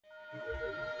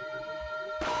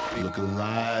Look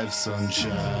alive,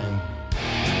 sunshine.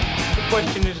 The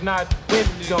question is not when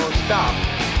it's gonna stop,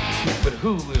 but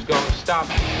who is gonna stop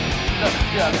it.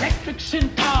 The electric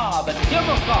centaur, the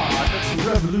demigod. The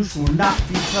revolution will not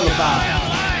be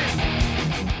televised.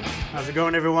 How's it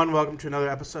going, everyone? Welcome to another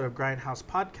episode of Grindhouse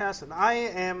Podcast, and I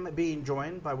am being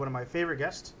joined by one of my favorite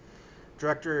guests,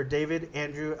 Director David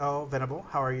Andrew L. Venable.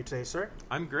 How are you today, sir?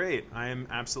 I'm great. I am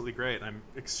absolutely great. I'm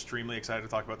extremely excited to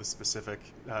talk about this specific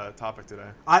topic today.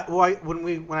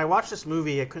 When I watched this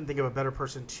movie, I couldn't think of a better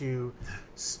person to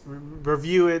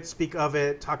review it, speak of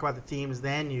it, talk about the themes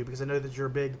than you, because I know that you're a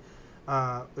big.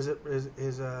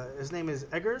 His name is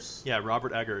Eggers? Yeah,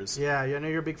 Robert Eggers. Yeah, I know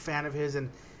you're a big fan of his, and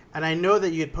I know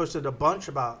that you had posted a bunch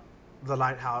about the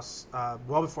Lighthouse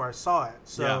well before I saw it.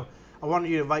 So. Yeah. I wanted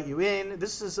to invite you in.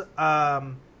 This is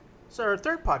our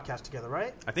third podcast together,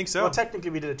 right? I think so. Well, technically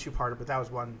we did a two-parter, but that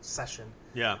was one session.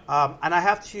 Yeah. And I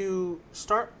have to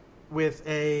start with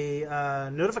a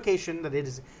notification that it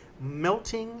is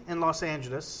melting in Los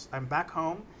Angeles. I'm back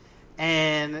home.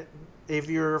 And if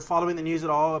you're following the news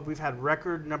at all, we've had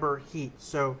record number heat.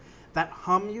 So that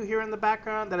hum you hear in the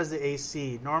background, that is the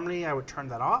AC. Normally I would turn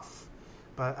that off,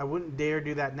 but I wouldn't dare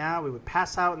do that now. We would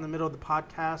pass out in the middle of the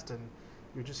podcast and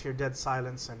you just hear dead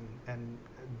silence and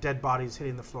dead bodies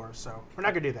hitting the floor. So we're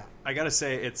not going to do that. I got to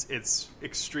say, it's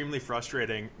extremely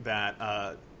frustrating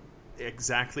that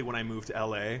exactly when I moved to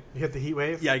LA. You hit the heat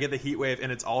wave? Yeah, I get the heat wave.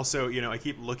 And it's also, I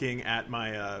keep looking at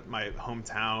my my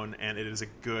hometown, and it is a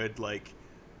good,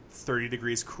 30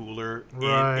 degrees cooler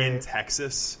in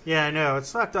Texas. Yeah, I know.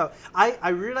 It's fucked up. I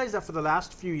realized that for the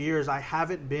last few years, I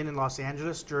haven't been in Los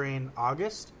Angeles during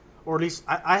August. Or at least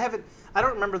I haven't. I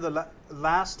don't remember the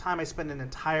last time I spent an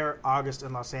entire August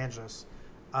in Los Angeles.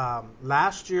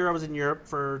 Last year I was in Europe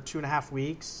for 2.5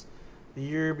 weeks. The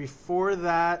year before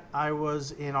that I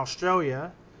was in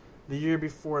Australia. The year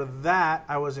before that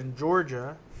I was in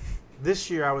Georgia. This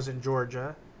year I was in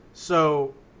Georgia.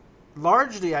 So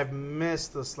largely I've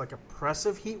missed this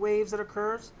oppressive heat waves that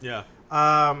occurs. Yeah.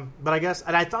 But I guess,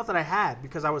 and I thought that I had,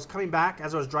 because I was coming back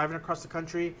as I was driving across the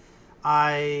country.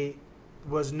 I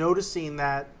was noticing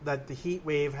that the heat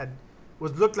wave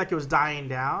looked like it was dying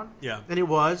down. Yeah. And it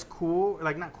was cool,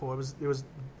 not cool. It was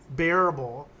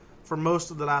bearable for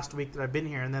most of the last week that I've been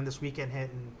here, and then this weekend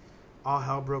hit and all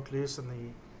hell broke loose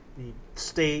and the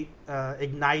state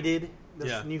ignited.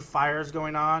 There's new fires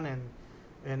going on and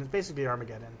it's basically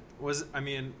Armageddon.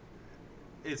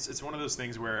 It's one of those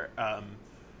things where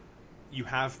you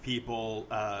have people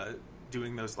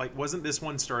doing those, wasn't this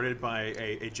one started by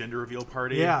a gender reveal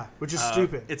party? Yeah, which is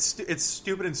stupid. It's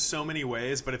stupid in so many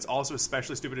ways, but it's also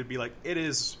especially stupid to be like, it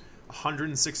is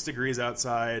 106 degrees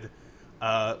outside.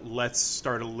 Let's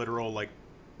start a literal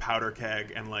powder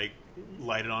keg and light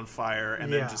it on fire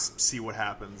and then just see what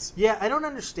happens. Yeah, I don't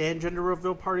understand gender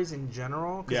reveal parties in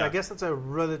general because I guess that's a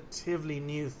relatively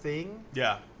new thing.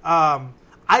 Yeah. I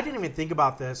didn't even think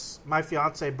about this. My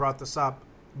fiance brought this up.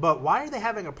 But why are they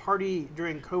having a party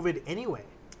during COVID anyway?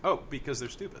 Oh, because they're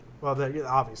stupid. Well,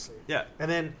 obviously. Yeah. And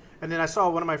then I saw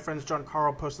one of my friends, John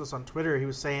Carl, post this on Twitter. He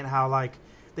was saying how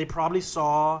they probably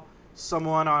saw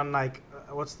someone on not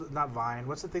Vine?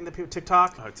 What's the thing that people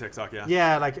TikTok? Oh, TikTok, yeah.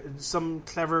 Yeah, some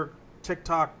clever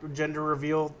TikTok gender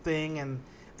reveal thing, and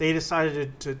they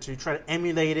decided to try to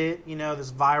emulate it.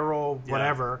 This viral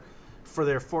whatever. Yeah. For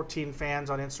their 14 fans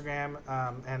on Instagram,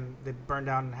 and they burned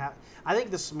down. I think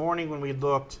this morning when we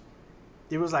looked,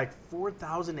 it was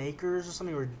 4,000 acres or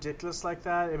something ridiculous like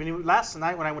that. I mean, last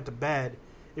night when I went to bed,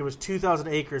 it was 2,000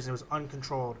 acres and it was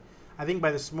uncontrolled. I think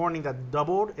by this morning that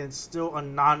doubled and it's still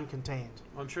non-contained.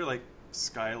 Well, I'm sure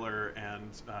Skylar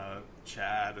and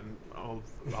Chad and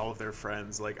all of their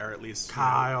friends are at least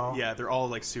Kyle. They're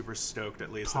all super stoked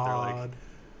at least Todd.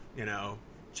 That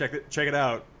they're check it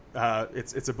out.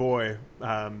 It's a boy,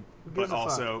 but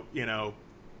also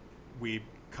we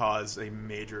cause a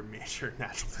major natural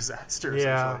disaster.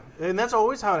 Yeah, and that's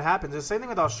always how it happens. The same thing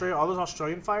with Australia. All those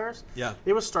Australian fires. Yeah,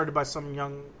 it was started by some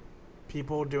young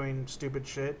people doing stupid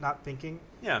shit, not thinking.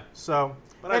 Yeah. So,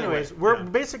 anyways, we're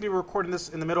basically recording this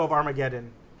in the middle of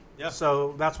Armageddon. Yeah.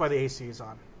 So that's why the AC is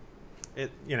on.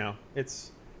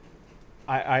 It's.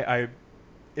 I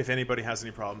if anybody has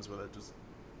any problems with it, just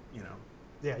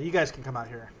Yeah, you guys can come out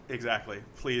here. Exactly.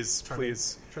 Please. Try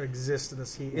to exist in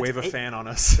this heat. Wave a fan on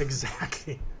us.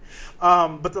 Exactly.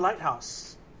 But the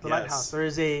Lighthouse. Lighthouse. There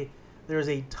is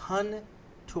a ton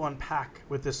to unpack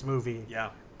with this movie. Yeah.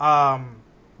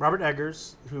 Robert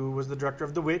Eggers, who was the director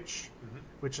of The Witch,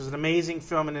 which is an amazing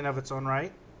film in and of its own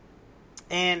right.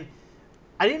 And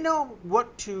I didn't know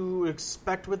what to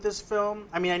expect with this film.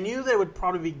 I mean, I knew that it would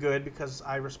probably be good because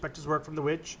I respect his work from The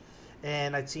Witch.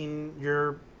 and I'd seen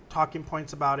your talking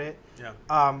points about it. Yeah.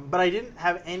 But I didn't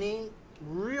have any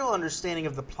real understanding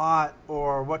of the plot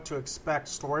or what to expect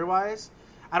story-wise.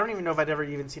 I don't even know if I'd ever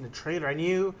even seen a trailer. I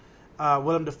knew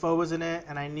Willem Dafoe was in it,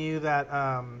 and I knew that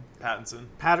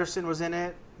Patterson was in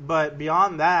it. But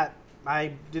beyond that,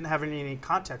 I didn't have any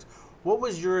context. What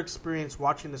was your experience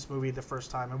watching this movie the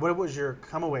first time, and what was your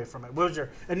come away from it? What was your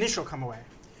initial come away?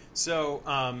 So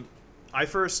I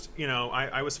first,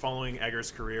 I was following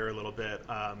Egger's career a little bit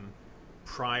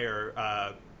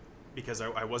prior because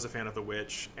I was a fan of The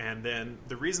Witch. And then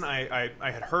the reason I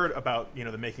had heard about,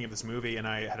 the making of this movie, and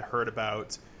I had heard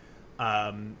about,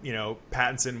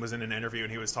 Pattinson was in an interview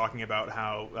and he was talking about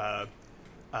how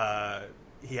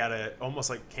he had almost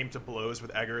like came to blows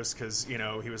with Eggers because,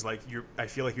 he was like, I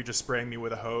feel like you're just spraying me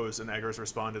with a hose. And Eggers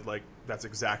responded like, that's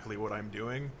exactly what I'm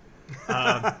doing.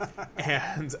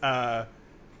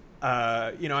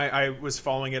 I was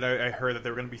following it. I heard that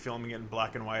they were going to be filming it in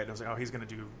black and white. And I was like, oh, he's going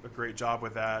to do a great job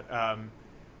with that.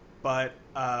 But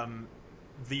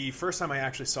the first time I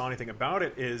actually saw anything about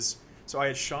it is, so I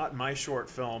had shot my short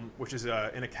film, which is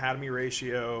an Academy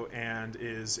ratio and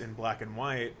is in black and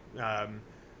white,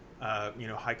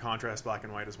 high contrast black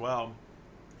and white as well.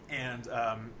 And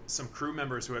some crew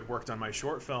members who had worked on my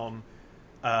short film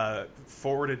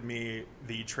forwarded me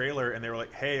the trailer, and they were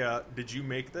like, hey, did you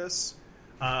make this?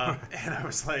 And I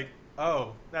was like,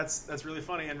 oh, that's really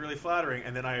funny and really flattering.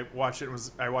 And then I watched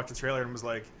the trailer and was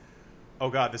like, oh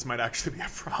god, this might actually be a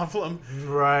problem.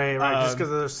 Right. Just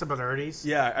because there's similarities.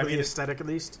 Yeah, I mean, the aesthetic at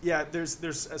least. Yeah, there's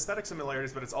aesthetic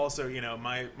similarities, but it's also,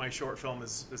 my short film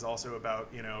is also about,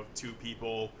 two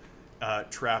people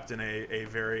trapped in a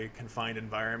very confined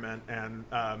environment, and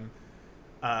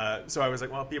so I was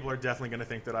like, well, people are definitely going to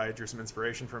think that I drew some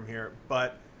inspiration from here,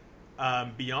 but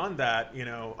beyond that,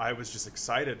 I was just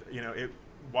excited.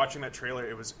 Watching that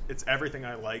trailer, it's everything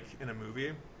I like in a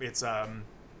movie. It's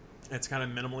kind of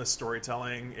minimalist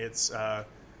storytelling. It's kind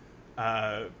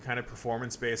of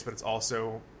performance based, but it's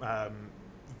also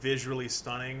visually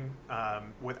stunning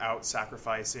without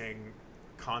sacrificing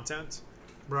content.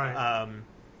 Right.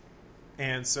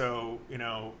 And so,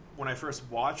 when I first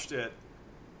watched it,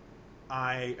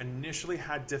 I initially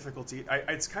had difficulty.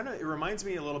 It reminds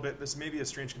me a little bit. This may be a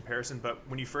strange comparison, but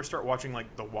when you first start watching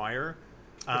like The Wire,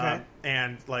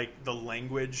 and like the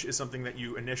language is something that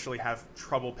you initially have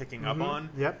trouble picking up on.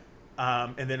 Yep.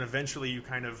 And then eventually you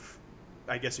kind of,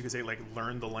 I guess you could say, like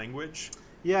learn the language.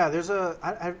 Yeah,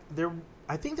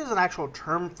 I think there's an actual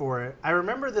term for it. I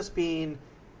remember this being.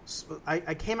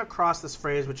 I came across this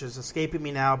phrase, which is escaping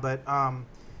me now, but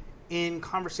in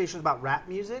conversations about rap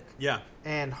music,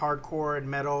 and hardcore and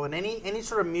metal and any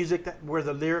sort of music where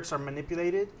the lyrics are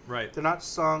manipulated, right? They're not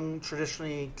sung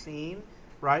traditionally clean,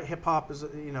 right? Hip hop is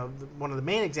one of the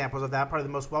main examples of that, probably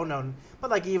the most well known. But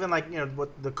like even like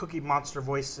what the Cookie Monster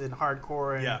voice in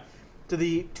hardcore, and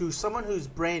to someone who's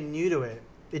brand new to it,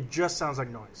 it just sounds like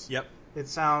noise. Yep, it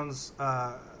sounds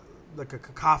like a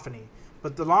cacophony.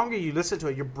 But the longer you listen to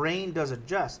it, your brain does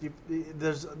adjust.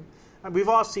 We've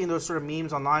all seen those sort of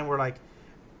memes online where, like,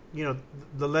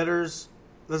 the letters,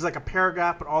 there's like a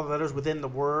paragraph, but all the letters within the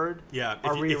word are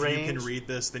rearranged. If you can read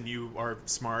this, then you are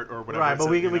smart or whatever. Right, but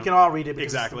we can all read it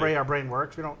because exactly. it's the way our brain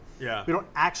works. We don't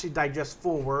actually digest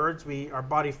full words. Our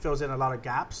body fills in a lot of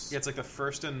gaps. Yeah, it's like the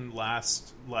first and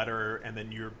last letter, and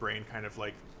then your brain kind of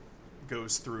like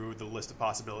goes through the list of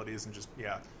possibilities and just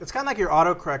It's kind of like your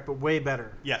autocorrect, but way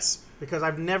better. Yes. Because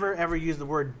I've never ever used the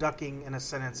word ducking in a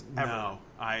sentence ever.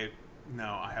 No,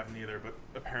 I haven't either, but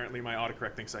apparently my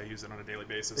autocorrect thinks I use it on a daily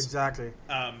basis. Exactly.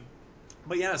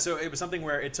 But yeah, so it was something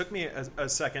where it took me a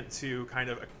second to kind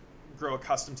of grow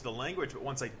accustomed to the language, but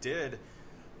once I did,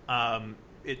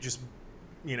 it just,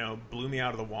 blew me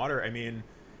out of the water. I mean,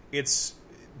 it's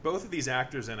both of these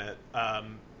actors in it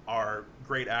are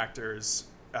great actors.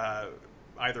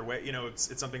 Either way,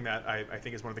 it's something that I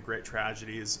think is one of the great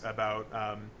tragedies about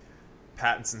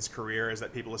Pattinson's career is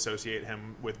that people associate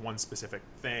him with one specific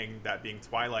thing, that being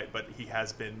Twilight, but he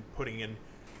has been putting in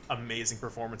amazing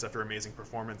performance after amazing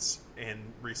performance in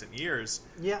recent years.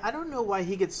 Yeah, I don't know why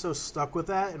he gets so stuck with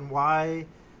that and why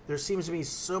there seems to be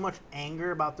so much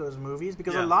anger about those movies,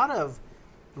 because a lot of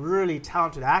really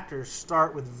talented actors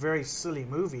start with very silly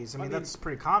movies. I mean, that's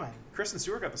pretty common. Kristen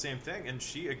Stewart got the same thing, and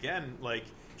she, again, like,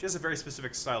 she has a very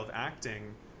specific style of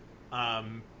acting,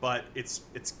 but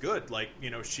it's good. Like,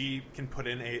 she can put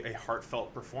in a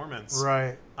heartfelt performance.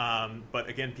 Right. But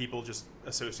again, people just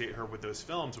associate her with those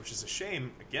films, which is a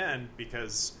shame, again,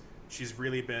 because she's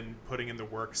really been putting in the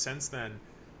work since then.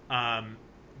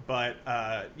 But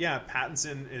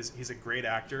Pattinson he's a great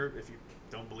actor. If you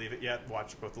don't believe it yet,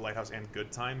 watch both The Lighthouse and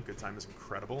Good Time. Good Time is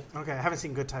incredible. Okay, I haven't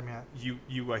seen Good Time yet.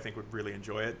 You I think would really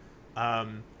enjoy it.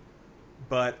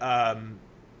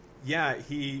 Yeah,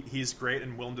 he's great,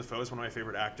 and Willem Dafoe is one of my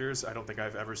favorite actors. I don't think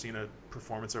I've ever seen a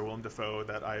performance of Willem Dafoe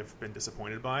that I've been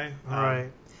disappointed by.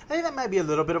 Right. I think that might be a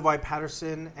little bit of why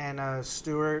Patterson and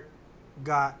Stewart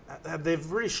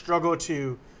they've really struggled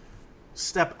to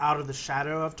step out of the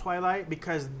shadow of Twilight,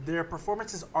 because their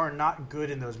performances are not good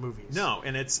in those movies. No,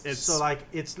 and it's so like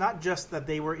it's not just that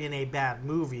they were in a bad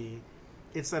movie,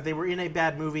 it's that they were in a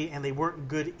bad movie and they weren't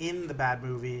good in the bad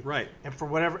movie. Right. And for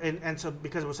whatever and so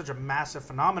because it was such a massive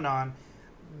phenomenon,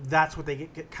 that's what they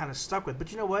get kind of stuck with.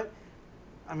 But you know what?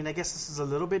 I mean, I guess this is a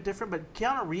little bit different, but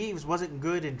Keanu Reeves wasn't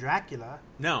good in Dracula.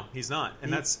 No, he's not.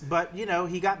 And but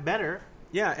he got better.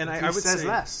 Yeah, and I would say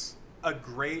less. A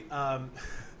great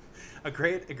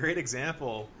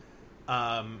example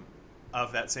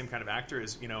of that same kind of actor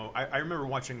is, I remember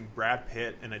watching Brad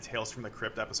Pitt in a Tales from the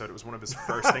Crypt episode. It was one of his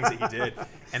first things that he did,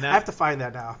 and I have to find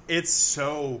that now. It's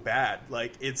so bad.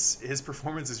 Like his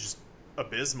performance is just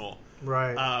abysmal.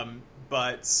 Right.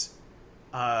 But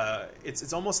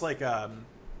it's almost like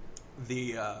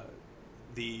the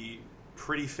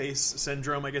pretty face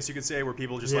syndrome, I guess you could say, where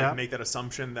people just like make that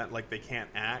assumption that like they can't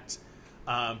act.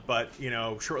 But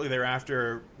shortly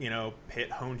thereafter,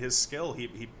 Pitt honed his skill.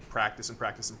 He practiced and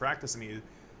practiced and practiced, and he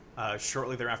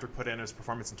shortly thereafter put in his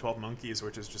performance in 12 Monkeys,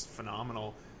 which is just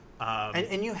phenomenal.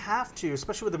 And you have to,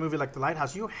 especially with a movie like The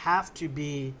Lighthouse, your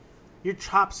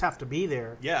chops have to be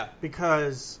there. Yeah.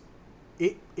 Because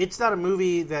it's not a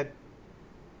movie that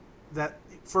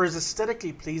for as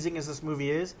aesthetically pleasing as this movie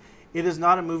is, it is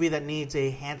not a movie that needs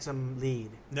a handsome lead.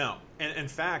 No. And in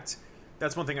fact,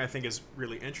 that's one thing I think is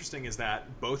really interesting, is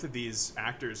that both of these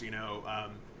actors,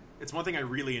 it's one thing I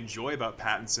really enjoy about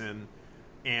Pattinson,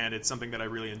 and it's something that I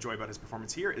really enjoy about his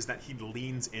performance here, is that he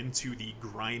leans into the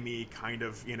grimy kind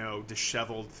of,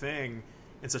 disheveled thing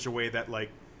in such a way that, like,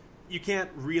 you can't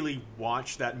really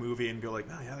watch that movie and go like,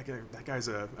 oh yeah, that guy's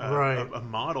a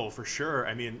model for sure.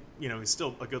 I mean, he's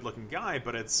still a good-looking guy,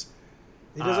 but it's...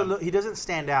 He doesn't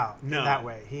stand out in that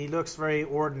way. He looks very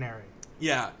ordinary.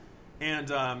 Yeah. And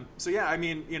so yeah, I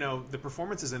mean, the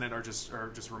performances in it are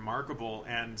just remarkable.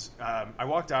 And I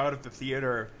walked out of the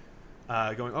theater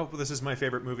going, oh, well, this is my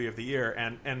favorite movie of the year.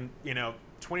 And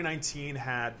 2019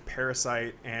 had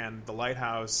Parasite and The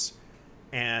Lighthouse,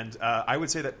 and I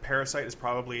would say that Parasite is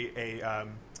probably a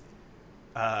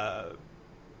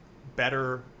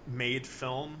better made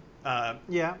film. I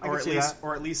can see that.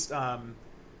 Or at least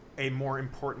a more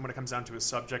important when it comes down to a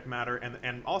subject matter,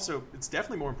 and also it's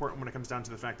definitely more important when it comes down to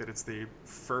the fact that it's the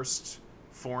first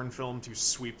foreign film to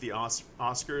sweep the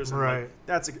Oscars. And right.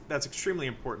 That's extremely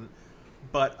important.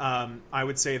 But I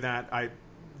would say that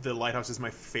The Lighthouse is my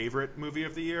favorite movie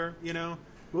of the year.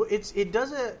 Well, it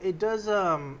does,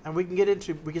 and we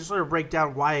can sort of break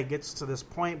down why it gets to this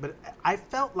point. But I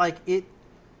felt like it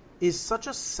is such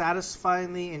a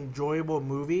satisfyingly enjoyable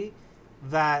movie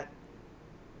that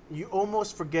you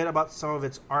almost forget about some of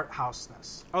its art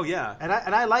houseness. Oh yeah, and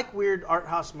I like weird art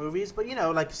house movies, but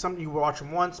like some you watch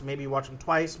them once, maybe you watch them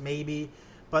twice, maybe.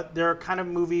 But they're kind of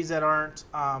movies that aren't.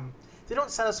 They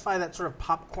don't satisfy that sort of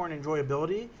popcorn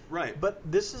enjoyability. Right. But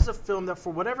this is a film that,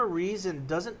 for whatever reason,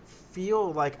 doesn't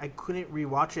feel like I couldn't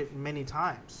rewatch it many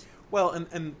times. Well,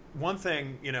 and one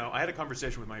thing, I had a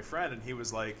conversation with my friend, and he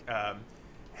was like,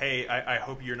 hey, I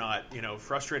hope you're not,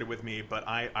 frustrated with me, but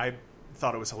I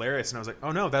thought it was hilarious. And I was like,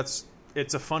 oh no,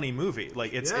 it's a funny movie.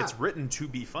 Like it's written to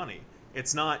be funny.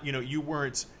 It's not, you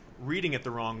weren't reading it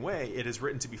the wrong way. It is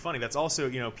written to be funny. That's also,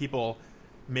 people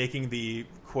making the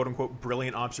quote unquote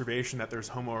brilliant observation that there's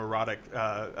homoerotic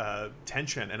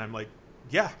tension. And I'm like,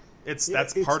 that's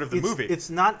part of the movie. It's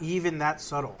not even that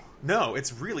subtle. No,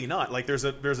 it's really not. Like there's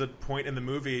a point in the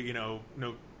movie, no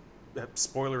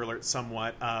spoiler alert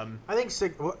somewhat. I think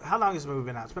how long has the movie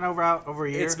been out? It's been over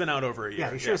a year. It's been out over a year.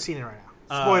 Yeah, you should have seen it right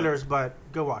now. Spoilers, but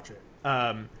go watch it.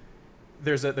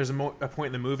 There's a point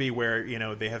in the movie where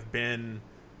they have been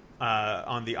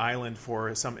on the island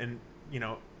for some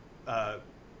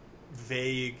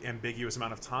vague, ambiguous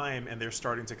amount of time, and they're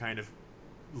starting to kind of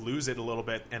lose it a little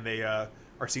bit, and they are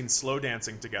seen slow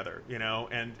dancing together,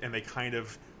 and they kind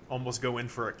of almost go in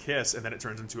for a kiss, and then it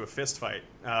turns into a fist fight.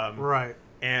 Right.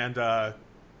 And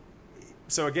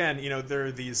so again, there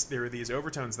are these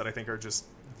overtones that I think are just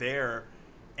there,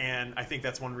 and I think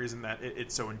that's one reason that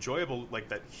it's so enjoyable, like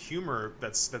that humor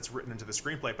that's written into the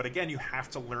screenplay. But again, you have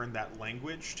to learn that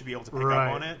language to be able to pick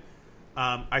up on it.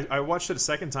 I watched it a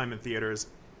second time in theaters,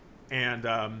 and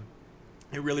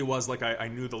it really was like I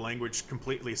knew the language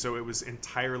completely, so it was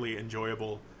entirely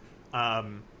enjoyable.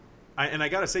 I I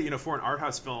gotta say, for an art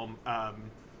house film,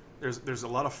 there's a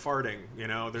lot of farting.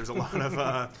 There's a lot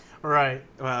of right.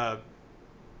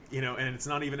 And it's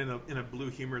not even in a blue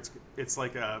humor. It's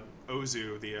like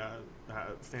Ozu, the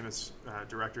famous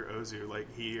director Ozu. Like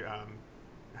he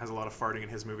has a lot of farting in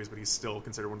his movies, but he's still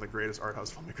considered one of the greatest art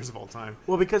house filmmakers of all time.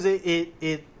 Well, because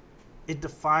it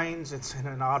defines, it's in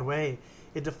an odd way,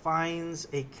 it defines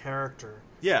a character.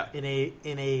 Yeah. In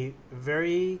a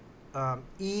very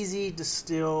easy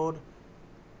distilled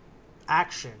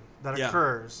action that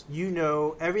occurs.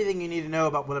 Everything you need to know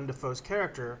about Willem Dafoe's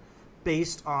character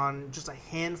based on just a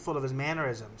handful of his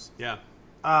mannerisms. Yeah.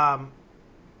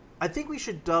 I think we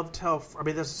should dovetail.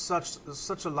 There's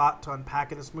such a lot to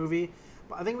unpack in this movie,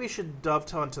 but I think we should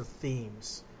dovetail into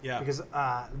themes. Yeah. Because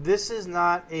this is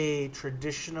not a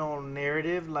traditional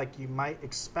narrative like you might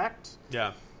expect.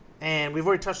 Yeah. And we've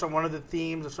already touched on one of the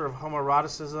themes of sort of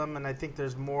homoeroticism, and I think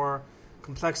there's more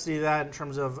complexity to that in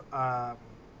terms of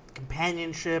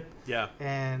companionship. Yeah.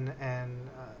 And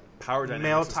power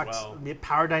dynamics as well.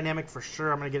 Power dynamic for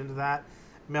sure. I'm going to get into that.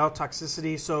 Male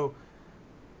toxicity. So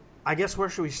I guess where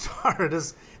should we start?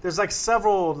 There's like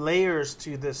several layers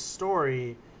to this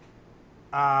story,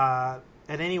 and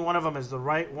any one of them is the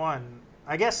right one.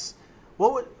 I guess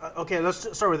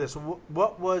let's start with this.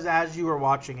 What was, as you were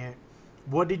watching it,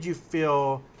 what did you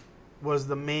feel was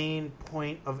the main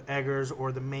point of Eggers,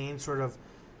 or the main sort of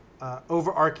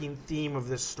overarching theme of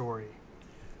this story?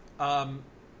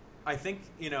 I think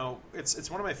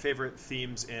it's one of my favorite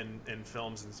themes in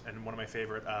films, and one of my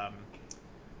favorite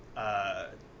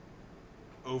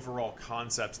overall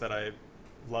concepts that I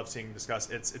love seeing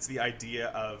discussed. It's the idea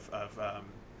of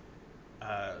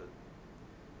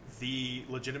the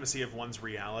legitimacy of one's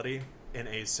reality in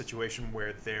a situation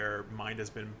where their mind has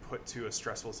been put to a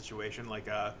stressful situation. Like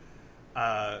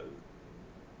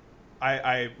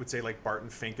I would say like Barton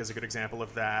Fink is a good example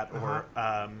of that, or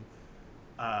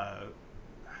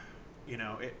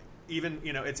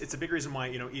it's a big reason why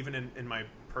even in my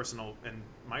personal, in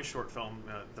my short film,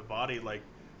 The Body, like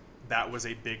that was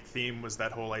a big theme, was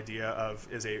that whole idea of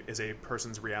is a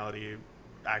person's reality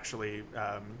actually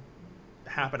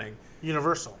happening,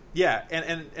 universal. Yeah.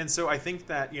 And so I think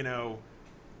that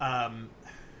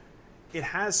it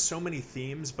has so many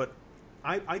themes, but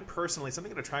I personally,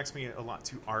 something that attracts me a lot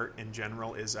to art in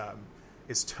general is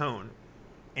tone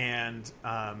and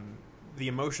the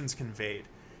emotions conveyed.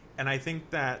 And I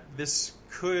think that this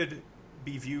could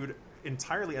be viewed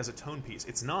entirely as a tone piece.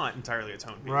 It's not entirely a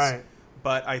tone piece. Right.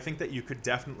 But I think that you could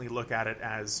definitely look at it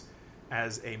as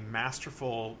a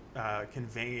masterful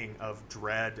conveying of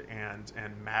dread and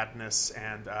madness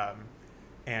and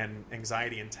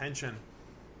anxiety and tension.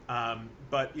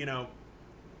 But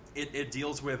it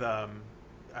deals with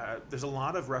there's a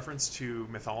lot of reference to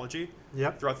mythology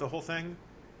throughout the whole thing,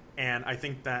 and I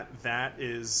think that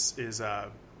is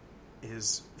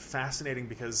fascinating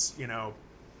because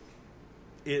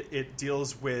it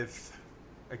deals with,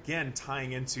 again,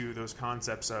 tying into those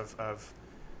concepts of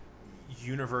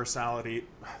universality.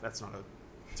 That's not a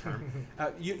term.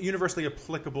 Universally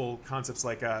applicable concepts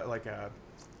like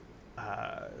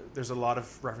there's a lot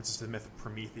of references to the myth of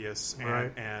Prometheus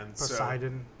and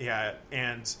Poseidon. So, yeah,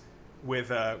 and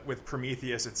with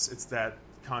Prometheus, it's that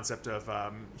concept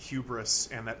of hubris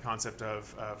and that concept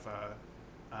of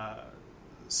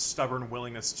stubborn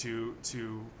willingness to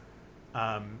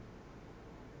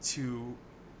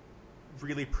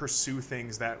really pursue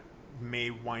things that may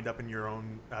wind up in your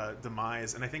own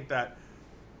demise. And I think that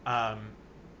I'm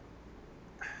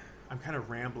kind of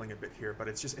rambling a bit here, but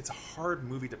it's a hard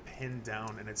movie to pin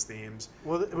down in its themes.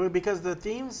 Well, because the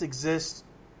themes exist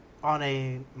on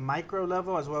a micro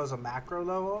level as well as a macro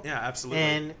level. Yeah,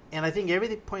 absolutely. And I think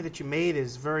every point that you made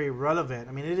is very relevant.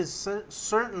 I mean, it is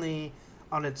certainly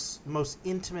on its most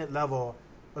intimate level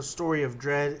a story of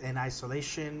dread and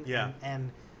isolation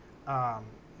and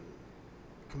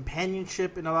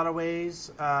companionship in a lot of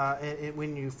ways.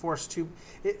 When you force to,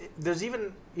 there's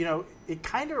even it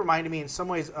kind of reminded me in some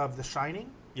ways of The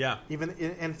Shining. Yeah. Even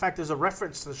in fact, there's a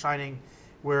reference to The Shining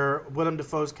where Willem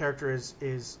Dafoe's character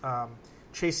is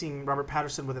chasing Robert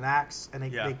Pattinson with an axe, and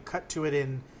they cut to it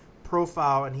in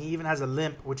profile, and he even has a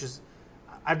limp, which is,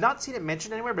 I've not seen it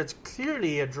mentioned anywhere, but it's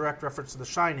clearly a direct reference to The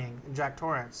Shining and Jack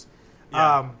Torrance.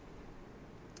 Yeah.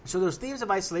 So those themes of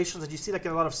isolation that you see like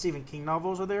in a lot of Stephen King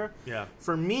novels are there. Yeah.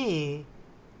 For me,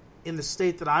 in the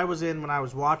state that I was in when I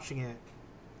was watching it,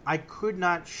 I could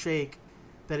not shake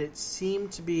that it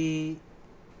seemed to be,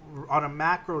 on a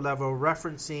macro level,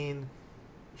 referencing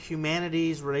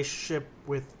humanity's relationship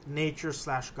with nature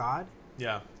 / God.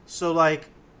 Yeah. So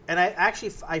and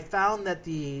I found that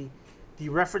the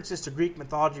references to Greek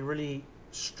mythology really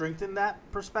strengthen that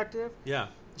perspective. Yeah.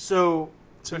 So,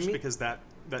 especially because that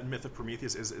myth of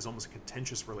Prometheus is almost a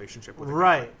contentious relationship with a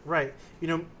right, god. right. You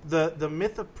know, the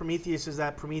myth of Prometheus is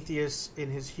that Prometheus, in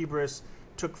his hubris,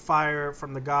 took fire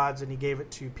from the gods and he gave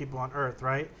it to people on Earth,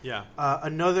 right? Yeah.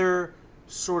 Another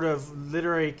sort of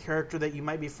literary character that you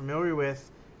might be familiar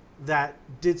with that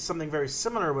did something very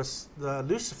similar was the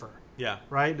Lucifer. Yeah.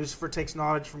 Right? Lucifer takes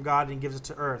knowledge from God and gives it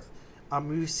to Earth.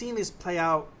 We've seen this play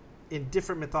out in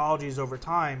different mythologies over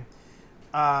time,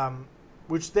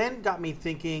 which then got me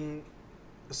thinking,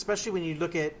 especially when you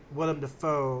look at Willem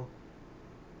Dafoe,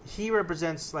 he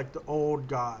represents like the old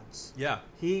gods. Yeah.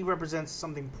 He represents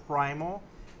something primal.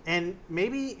 And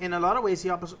maybe in a lot of ways he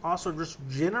also just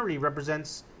generally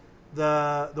represents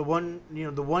the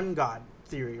one God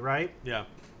theory, right? Yeah.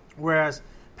 Whereas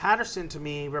Patterson to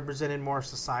me represented more of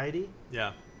society.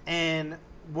 Yeah. And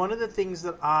one of the things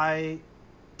that I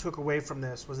took away from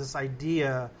this was this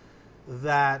idea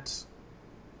that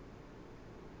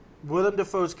Willem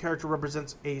Dafoe's character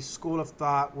represents a school of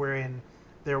thought wherein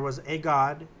there was a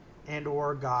god and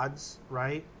or gods,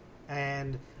 right?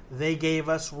 And they gave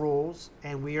us rules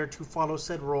and we are to follow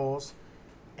said rules.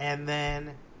 And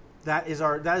then that is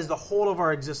the whole of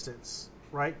our existence,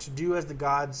 right? To do as the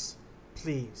gods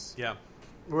please. Yeah.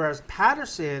 Whereas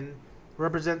Patterson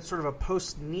represents sort of a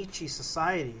post-Nietzsche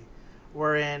society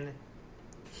wherein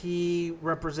he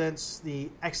represents the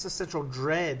existential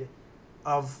dread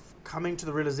of coming to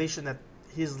the realization that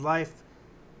his life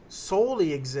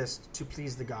solely exists to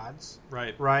please the gods.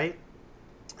 Right. Right?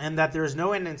 And that there is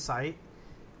no end in sight,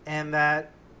 and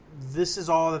that this is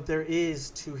all that there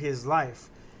is to his life.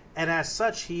 And as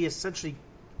such, he essentially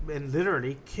and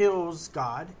literally kills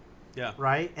God. Yeah.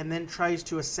 Right? And then tries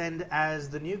to ascend as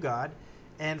the new god.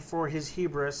 And for his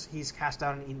hubris, he's cast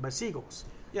down and eaten by seagulls.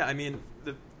 Yeah, I mean,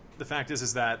 the fact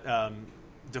is that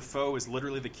Defoe is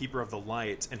literally the keeper of the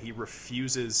light, and he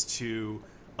refuses to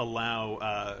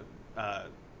allow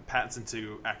Pattinson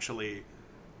to actually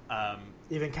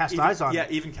Even cast eyes on it. Yeah,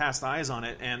 even cast eyes on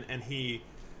it, and he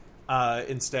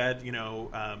instead,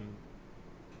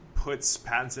 puts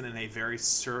Pattinson in a very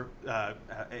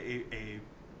a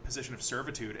position of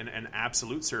servitude and an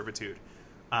absolute servitude.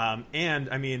 And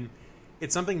I mean,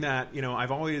 it's something that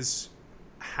I've always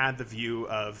had the view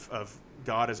of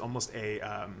God as almost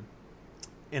an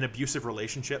abusive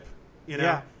relationship,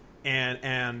 Yeah.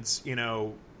 and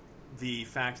the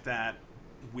fact that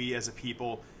we as a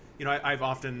people, I've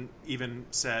often even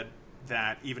said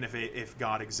that even if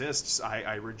God exists,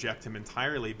 I reject him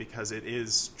entirely because it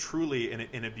is truly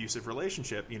an abusive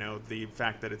relationship. The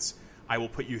fact that I will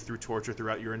put you through torture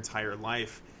throughout your entire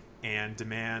life and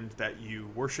demand that you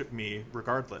worship me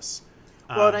regardless.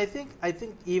 Well, and I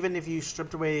think even if you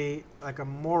stripped away like a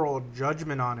moral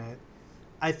judgment on it,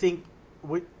 I think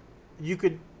what you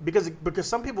could because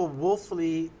some people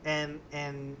willfully and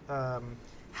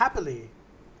happily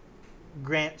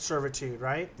grant servitude,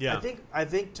 right? Yeah. I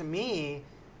think to me,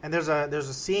 and there's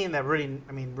a scene that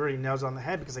really nails on the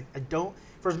head because I don't,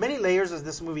 for as many layers as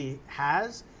this movie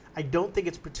has, I don't think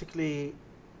it's particularly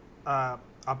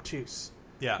obtuse.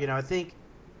 Yeah. I think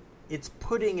it's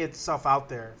putting itself out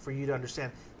there for you to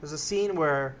understand. There's a scene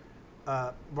where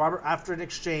Robert, after the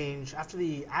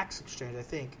axe exchange, I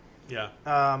think. Yeah.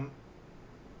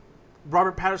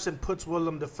 Robert Patterson puts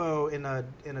Willem Dafoe in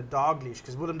a dog leash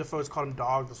because Willem Dafoe's called him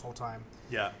dog this whole time.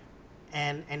 Yeah.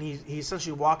 And he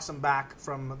essentially walks him back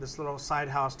from this little side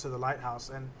house to the lighthouse.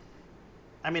 And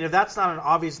I mean, if that's not an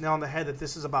obvious nail on the head that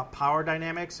this is about power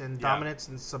dynamics and dominance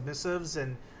and submissives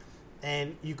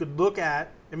and you could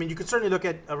you could certainly look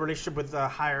at a relationship with a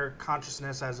higher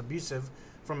consciousness as abusive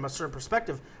from a certain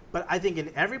perspective, but I think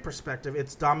in every perspective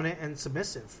it's dominant and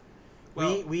submissive.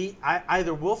 Well, we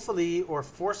either willfully or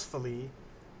forcefully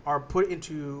are put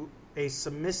into a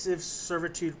submissive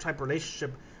servitude type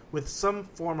relationship with some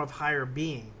form of higher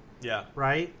being. Yeah.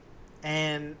 Right?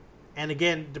 And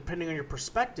again, depending on your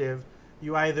perspective,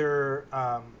 you either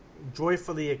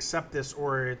joyfully accept this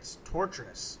or it's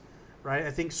torturous. Right?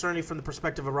 I think certainly from the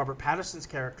perspective of Robert Pattinson's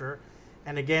character,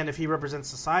 and again, if he represents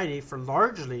society, for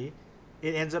largely,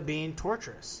 it ends up being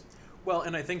torturous. Well,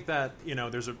 and I think that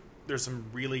there's some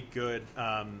really good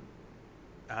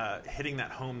hitting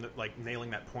that home,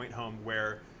 nailing that point home,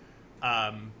 where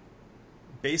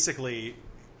basically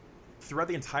throughout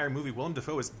the entire movie, Willem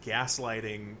Dafoe is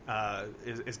gaslighting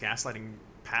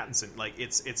Pattinson. Like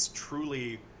it's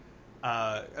truly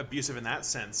abusive in that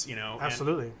sense,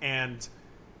 Absolutely. And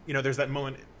there's that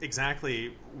moment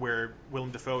exactly where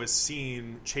Willem Dafoe is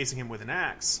seen chasing him with an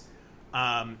axe.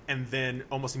 And then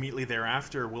almost immediately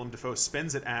thereafter, Willem Dafoe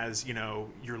spins it as,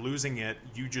 you're losing it.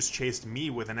 You just chased me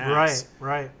with an axe.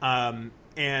 Right.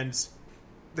 And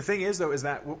the thing is, though, is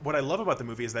that what I love about the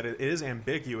movie is that it is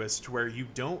ambiguous to where you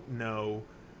don't know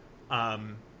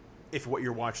if what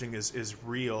you're watching is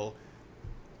real,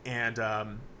 and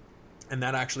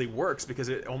that actually works because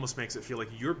it almost makes it feel like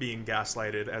you're being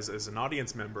gaslighted as an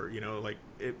audience member. You know, like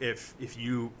if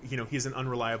you know, he's an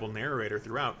unreliable narrator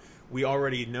throughout. We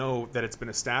already know that it's been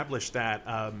established that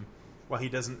while he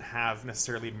doesn't have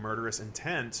necessarily murderous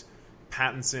intent,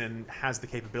 Pattinson has the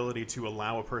capability to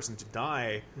allow a person to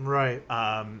die, right?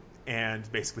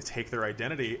 And basically take their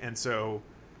identity, and so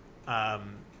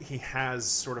he has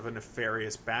sort of a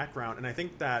nefarious background, and I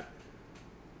think that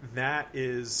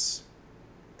is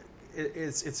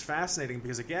it's fascinating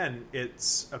because again,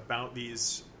 it's about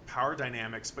these power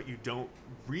dynamics, but you don't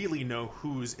really know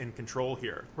who's in control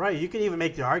here. Right. You can even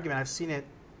make the argument. I've seen it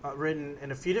written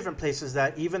in a few different places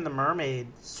that even the mermaid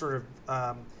sort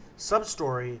of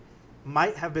sub-story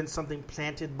might have been something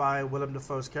planted by Willem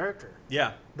Dafoe's character.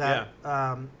 Yeah. That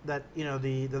that you know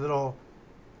the little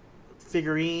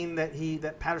figurine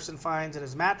that Patterson finds in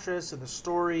his mattress and the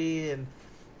story and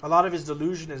a lot of his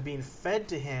delusion is being fed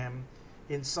to him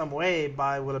in some way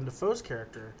by Willem Dafoe's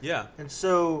character. Yeah. And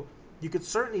so you could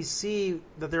certainly see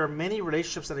that there are many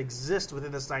relationships that exist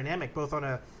within this dynamic, both on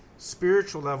a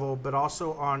spiritual level, but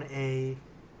also on a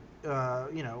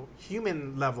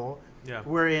human level. Yeah.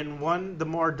 Wherein the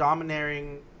more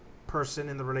domineering person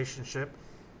in the relationship,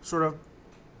 sort of,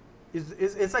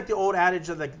 it's like the old adage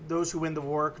of like those who win the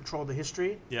war control the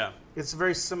history. Yeah. It's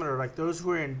very similar. Like those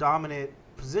who are in dominant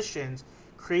positions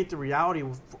create the reality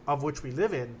of which we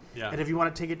live in. Yeah. And if you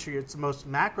want to take it to its most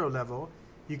macro level,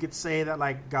 you could say that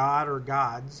like God or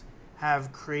gods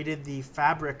have created the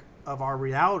fabric of our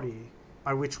reality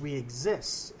by which we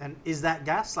exist. And is that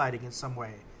gaslighting in some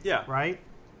way? Yeah. Right?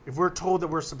 If we're told that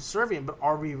we're subservient, but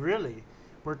are we really?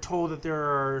 We're told that there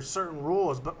are certain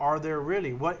rules, but are there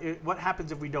really? What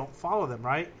happens if we don't follow them,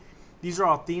 right? These are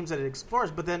all themes that it explores.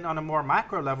 But then on a more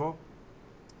micro level,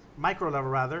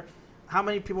 how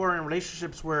many people are in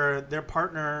relationships where their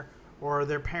partner or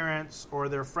their parents or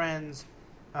their friends,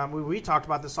 we talked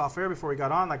about this off air before we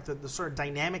got on, like the sort of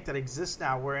dynamic that exists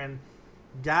now wherein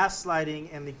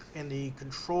gaslighting and the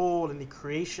control and the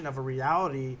creation of a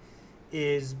reality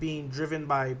is being driven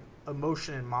by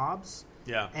emotion and mobs,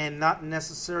 and not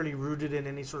necessarily rooted in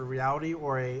any sort of reality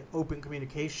or a open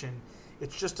communication.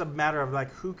 It's just a matter of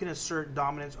like who can assert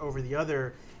dominance over the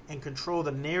other and control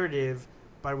the narrative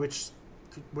by which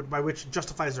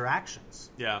justifies their actions.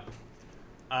 Yeah,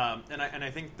 and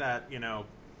I think that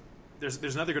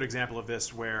there's another good example of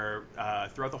this where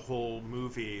throughout the whole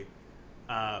movie,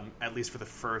 at least for the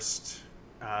first,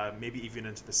 maybe even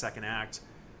into the second act.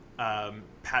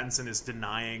 Pattinson is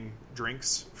denying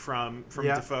drinks from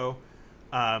Defoe.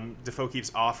 Defoe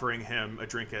keeps offering him a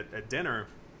drink at dinner,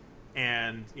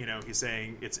 and he's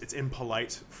saying it's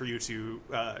impolite for you to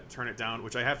turn it down.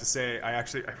 Which I have to say, I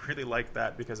really like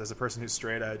that because as a person who's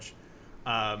straight edge,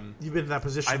 you've been in that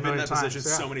position. I've been in that position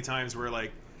so many times where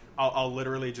like I'll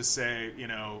literally just say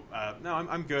no,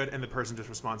 I'm good, and the person just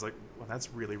responds like, well,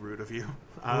 that's really rude of you.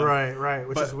 Right,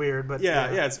 which is weird, but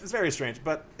yeah, it's very strange.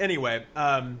 But anyway,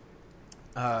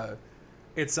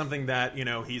 it's something that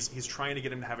he's trying to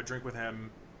get him to have a drink with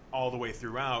him all the way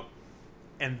throughout,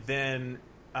 and then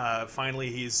finally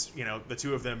he's the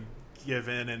two of them give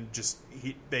in and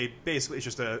they basically it's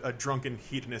just a drunken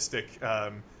hedonistic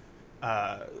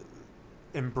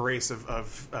embrace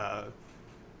of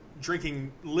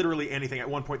drinking literally anything. At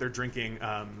one point they're drinking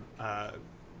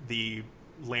the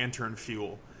lantern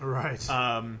fuel, right?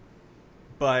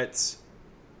 But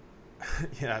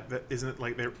yeah, isn't it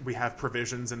like we have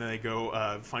provisions and then they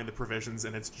go find the provisions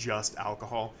and it's just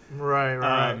alcohol,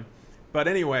 right. But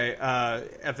anyway,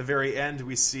 at the very end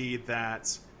we see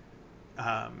that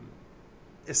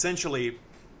essentially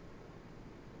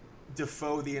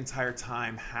Defoe the entire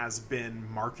time has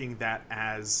been marking that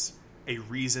as a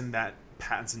reason that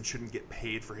Pattinson shouldn't get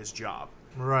paid for his job,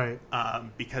 right?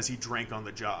 Because he drank on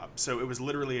the job. So it was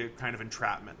literally a kind of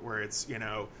entrapment where it's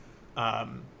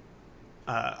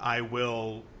I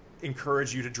will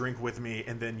encourage you to drink with me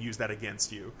and then use that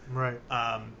against you, right?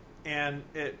 And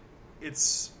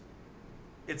it's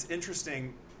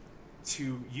interesting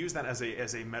to use that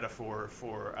as a metaphor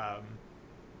for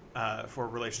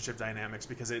relationship dynamics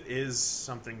because it is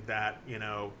something that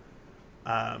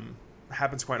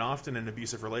happens quite often in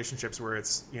abusive relationships where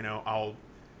it's I'll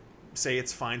say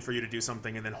it's fine for you to do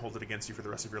something and then hold it against you for the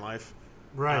rest of your life,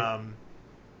 right?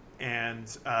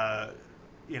 It's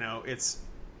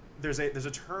there's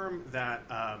a term that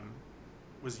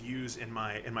was used in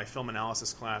my film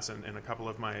analysis class and a couple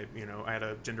of my I had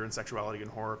a gender and sexuality and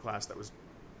horror class that was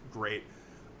great,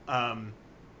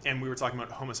 and we were talking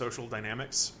about homosocial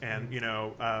dynamics, and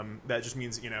that just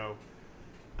means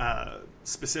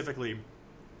specifically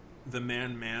the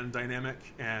man-man dynamic,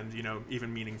 and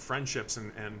even meaning friendships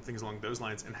and things along those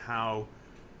lines, and how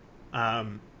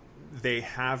they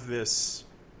have this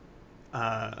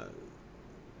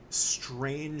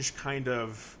strange kind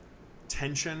of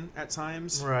tension at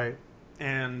times, right?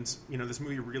 And this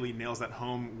movie really nails that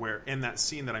home, where in that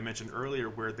scene that I mentioned earlier,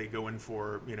 where they go in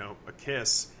for a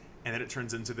kiss, and then it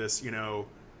turns into this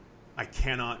I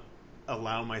cannot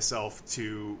allow myself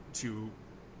to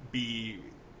be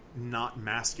not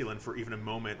masculine for even a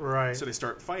moment, right? So they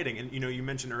start fighting, and you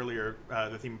mentioned earlier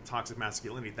the theme of toxic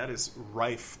masculinity that is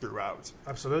rife throughout.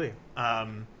 Absolutely.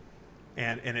 And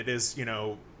it is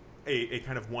a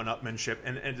kind of one-upmanship,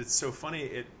 and it's so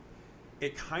funny.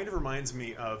 It kind of reminds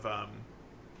me of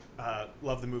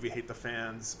Love the Movie, Hate the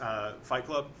Fans, Fight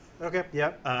Club. Okay.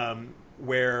 Yeah.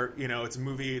 Where it's a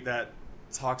movie that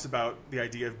talks about the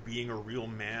idea of being a real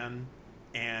man,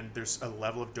 and there's a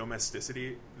level of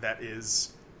domesticity that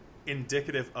is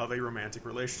indicative of a romantic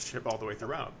relationship all the way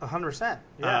throughout. 100%.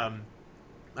 Yeah.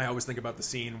 I always think about the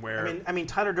scene where I mean,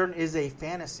 Tyler Durden is a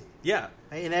fantasy. Yeah.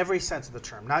 In every sense of the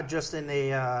term, not just in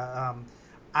a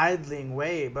idling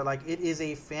way, but like it is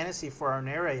a fantasy for our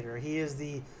narrator. He is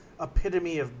the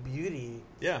epitome of beauty.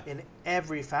 Yeah. In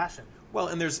every fashion. Well,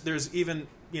 and there's even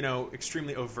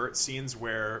extremely overt scenes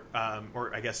where,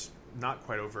 or I guess not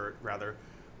quite overt, rather,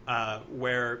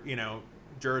 where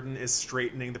Durden is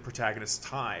straightening the protagonist's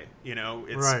tie.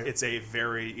 It's a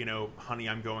very honey,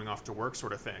 I'm going off to work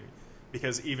sort of thing,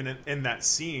 because even in that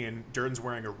scene, Durden's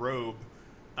wearing a robe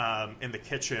in the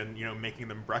kitchen, making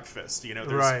them breakfast.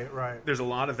 There's a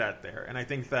lot of that there, and I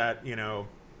think that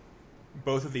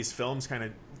both of these films kind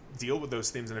of deal with those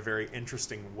themes in a very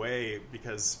interesting way,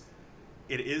 because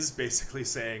it is basically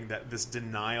saying that this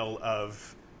denial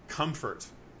of comfort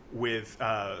with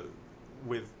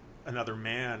another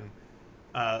man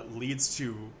leads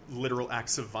to literal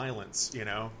acts of violence.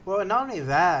 Well, and not only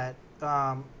that,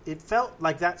 it felt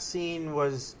like that scene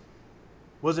was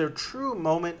a true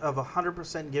moment of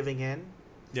 100% giving in.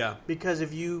 Yeah. Because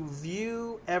if you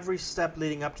view every step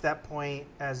leading up to that point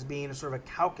as being a sort of a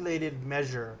calculated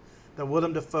measure that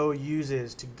Willem Dafoe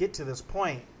uses to get to this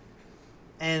point,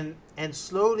 and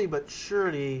slowly but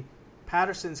surely,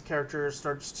 Patterson's character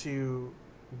starts to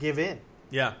give in.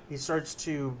 Yeah. He starts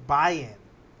to buy in.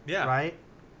 Yeah. Right?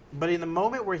 But in the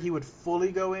moment where he would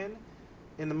fully go in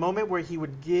the moment where he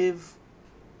would give,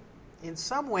 in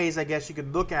some ways, I guess you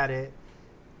could look at it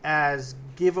as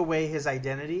give away his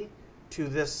identity to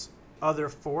this other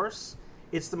force,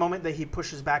 it's the moment that he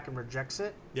pushes back and rejects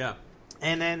it. Yeah.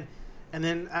 And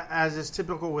then as is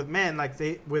typical with men, like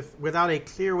without a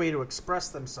clear way to express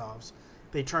themselves,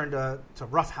 they turn to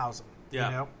roughhousing.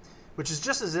 Yeah. Which is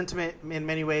just as intimate in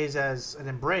many ways as an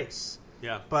embrace.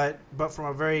 Yeah. But from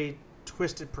a very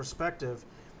twisted perspective.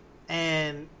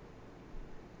 And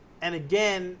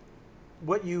again,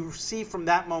 what you see from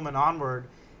that moment onward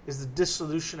is the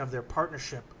dissolution of their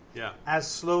partnership. Yeah. As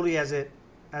slowly as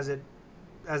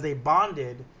they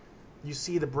bonded, you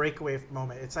see the breakaway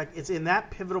moment. It's like it's in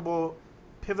that pivotal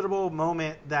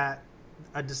moment that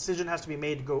a decision has to be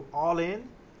made to go all in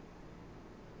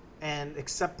and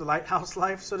accept the lighthouse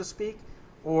life, so to speak,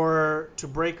 or to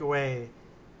break away.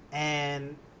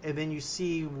 And then you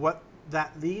see what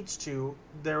that leads to.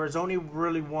 There is only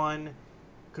really one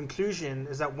conclusion,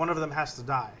 is that one of them has to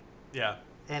die. Yeah.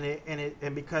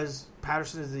 And because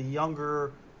Patterson is the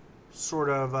younger sort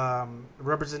of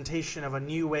representation of a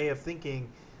new way of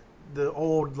thinking, the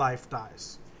old life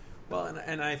dies. Well,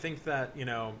 and I think that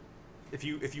if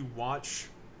you watch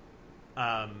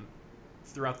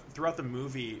throughout the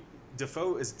movie,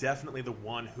 Defoe is definitely the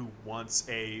one who wants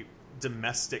a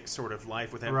domestic sort of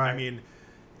life with him. Right. I mean,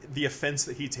 the offense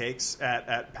that he takes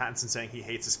at Pattinson saying he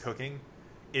hates his cooking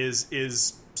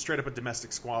is straight up a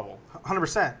domestic squabble.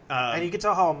 100%. And you can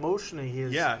tell how emotionally he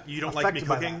is. Yeah, you don't like me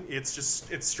cooking. It's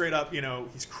straight up.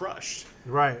 He's crushed.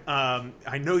 Right.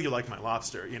 I know you like my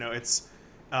lobster. It's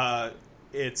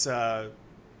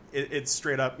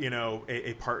straight up.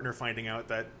 A partner finding out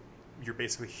that you're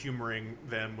basically humoring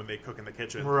them when they cook in the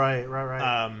kitchen. Right.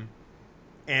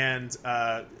 And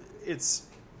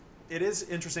it is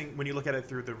interesting when you look at it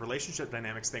through the relationship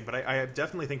dynamics thing. But I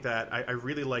definitely think that I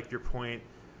really like your point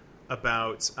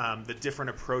about the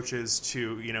different approaches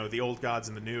to the old gods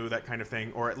and the new, that kind of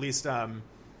thing, or at least the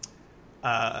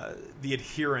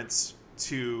adherence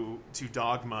to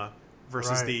dogma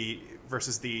versus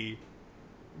the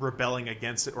rebelling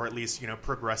against it, or at least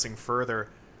progressing further.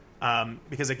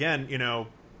 Because again,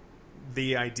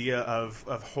 the idea of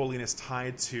holiness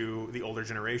tied to the older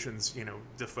generations.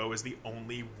 Defoe is the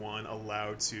only one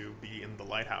allowed to be in the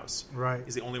lighthouse. Right.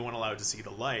 He's the only one allowed to see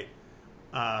the light.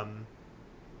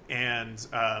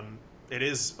 It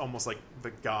is almost like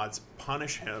the gods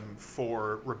punish him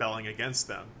for rebelling against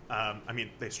them.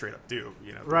 They straight up do.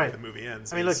 The way the movie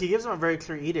ends. Look, he gives them a very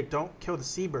clear edict: don't kill the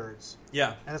seabirds.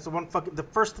 Yeah. And that's the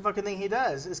first fucking thing he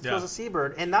does is kills a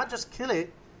seabird, and not just kill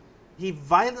it. He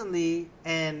violently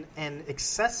and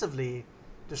excessively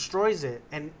destroys it,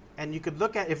 and you could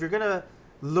look at, if you're gonna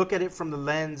look at it from the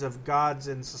lens of gods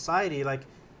and society, like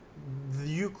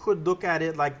you could look at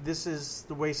it like this is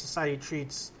the way society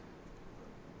treats,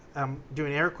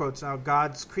 doing air quotes now,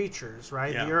 God's creatures,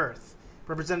 right? Yeah. The earth,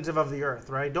 representative of the earth,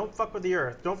 right? Don't fuck with the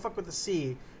earth, don't fuck with the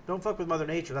sea, don't fuck with Mother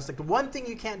Nature. That's like the one thing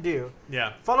you can't do.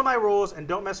 Yeah. Follow my rules and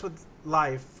don't mess with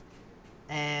life.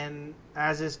 And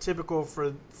as is typical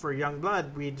for young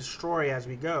blood, we destroy as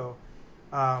we go,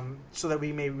 so that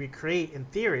we may recreate in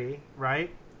theory,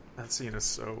 right? That scene is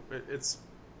so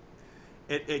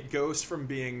it goes from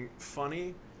being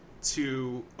funny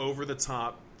to over the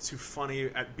top to funny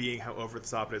at being how over the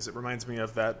top it is. It reminds me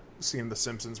of that scene in The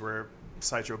Simpsons where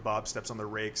Sideshow Bob steps on the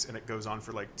rakes and it goes on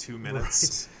for like 2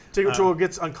 minutes. Right. Till it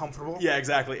gets uncomfortable. Yeah,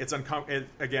 exactly. It's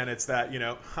again, it's that,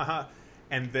 haha,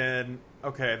 and then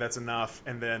okay, that's enough,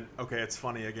 and then okay, it's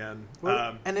funny again.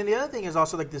 Well, and then the other thing is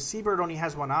also like the seabird only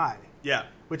has one eye. Yeah.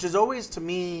 Which is always, to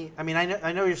me,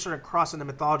 I know you're sort of crossing the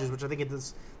mythologies, which I think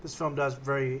this film does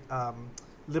very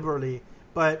liberally,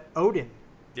 but Odin.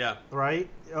 Yeah. Right?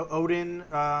 Odin,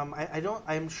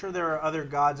 I'm sure there are other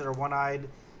gods that are one-eyed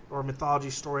or mythology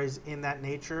stories in that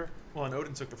nature. Well, and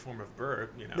Odin took the form of bird,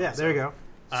 Yeah, so, there you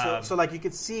go. So like you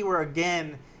could see where,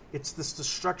 again, it's this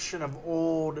destruction of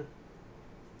old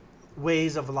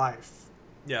ways of life.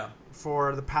 Yeah.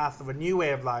 For the path of a new way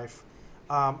of life.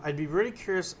 I'd be really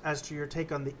curious as to your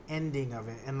take on the ending of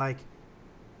it. And like,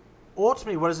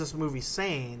 ultimately, what is this movie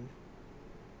saying?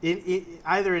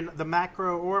 Either in the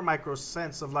macro or micro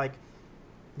sense of like,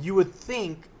 you would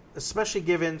think, especially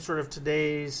given sort of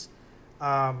today's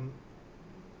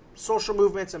social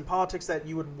movements and politics, that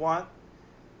you would want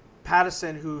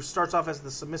Patterson, who starts off as the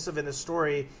submissive in the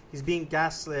story, he's being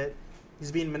gaslit,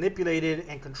 he's being manipulated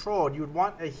and controlled. You would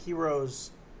want a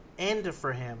hero's end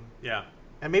for him. Yeah.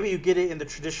 And maybe you get it in the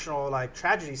traditional like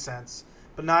tragedy sense,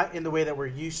 but not in the way that we're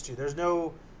used to. There's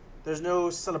no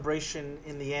celebration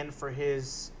in the end for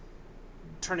his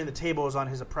turning the tables on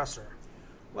his oppressor.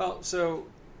 Well, so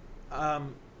I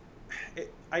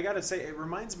gotta say, it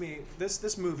reminds me.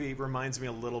 This movie reminds me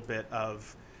a little bit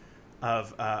of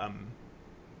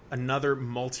another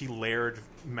multi-layered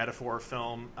metaphor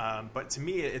film, but to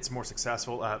me, it's more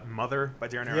successful. Mother by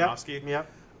Darren Aronofsky.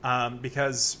 Yep.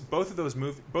 Because both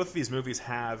of these movies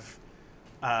have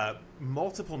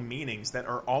multiple meanings that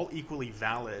are all equally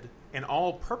valid and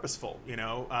all purposeful,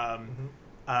 and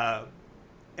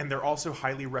they're also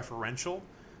highly referential.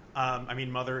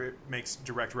 Mother makes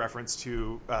direct reference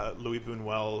to Louis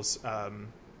Buñuel's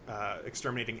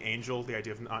Exterminating Angel, the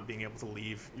idea of not being able to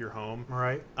leave your home.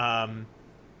 Right.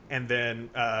 And then,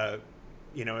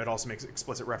 it also makes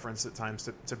explicit reference at times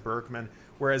to Bergman,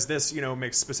 whereas this,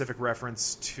 makes specific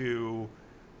reference to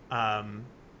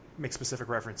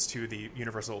the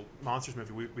Universal Monsters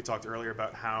movie. We talked earlier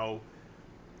about how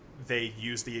they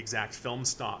use the exact film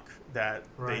stock that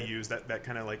they use, that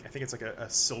kind of like, I think it's like a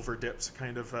silver dipped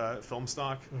kind of film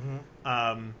stock.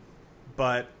 Mm-hmm.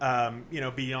 But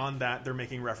beyond that, they're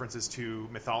making references to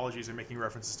mythologies, they're making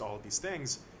references to all of these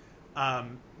things.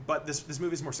 But this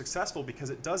movie is more successful because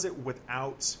it does it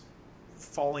without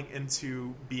falling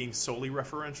into being solely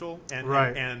referential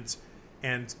and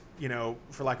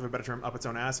for lack of a better term, up its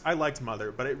own ass. I liked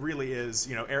Mother, but it really is,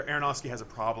 Aronofsky has a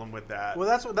problem with that. Well,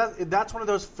 that's one of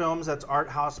those films that's art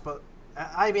house, but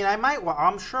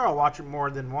I'm sure I'll watch it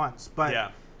more than once, but yeah.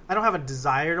 I don't have a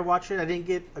desire to watch it. I didn't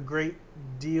get a great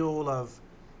deal of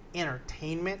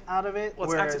entertainment out of it.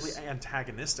 Well, it's actively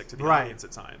antagonistic to the audience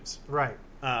at times. Right.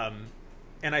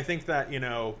 And I think that,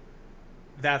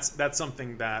 that's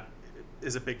something that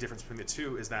is a big difference between the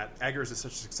two, is that Eggers is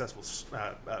such a successful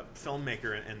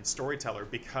filmmaker and storyteller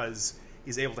because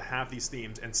he's able to have these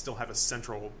themes and still have a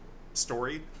central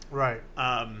story. Right.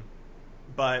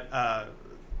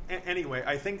 Anyway,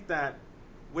 I think that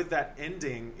with that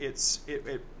ending,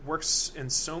 it works in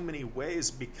so many ways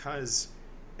because,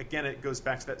 again, it goes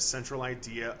back to that central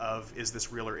idea of, is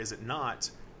this real or is it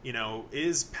not?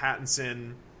 Is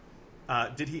Pattinson...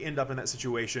 did he end up in that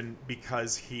situation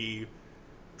because he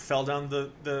fell down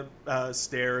the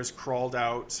stairs, crawled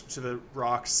out to the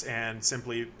rocks, and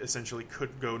essentially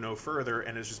could go no further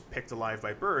and is just picked alive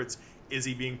by birds? is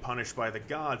he being punished by the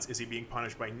gods? Is he being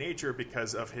punished by nature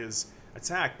because of his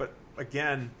attack? But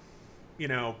again,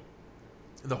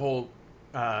 the whole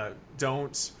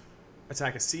don't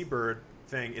attack a seabird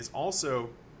thing is also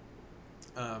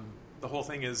the whole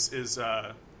thing is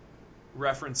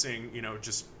referencing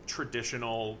just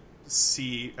traditional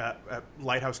sea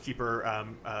lighthouse keeper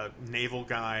naval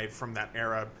guy from that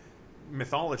era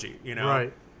mythology,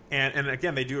 Right. And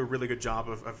again, they do a really good job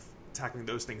of tackling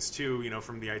those things too,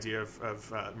 from the idea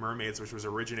of mermaids, which was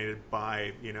originated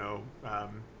by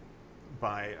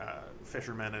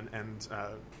fishermen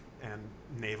and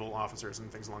naval officers and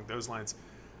things along those lines,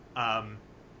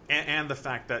 and the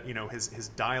fact that his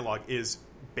dialogue is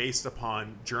based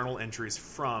upon journal entries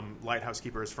from lighthouse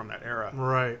keepers from that era,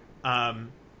 Right.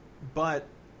 But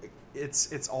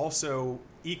it's also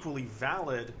equally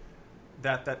valid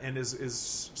that end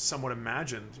is somewhat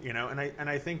imagined, and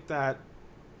I think that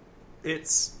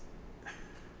it's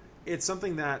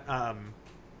something that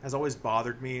has always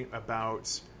bothered me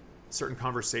about certain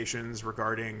conversations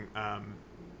regarding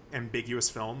ambiguous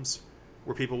films,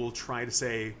 where people will try to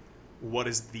say, what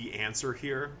is the answer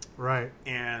here? Right.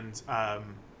 And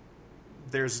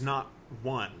there's not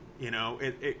one.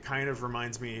 It kind of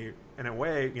reminds me in a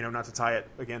way, not to tie it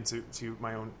again to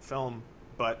my own film,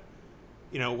 but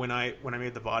when I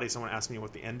made The Body, someone asked me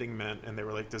what the ending meant, and they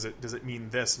were like, does it mean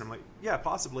this? And I'm like, yeah,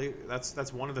 possibly.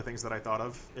 That's one of the things that I thought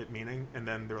of it meaning. And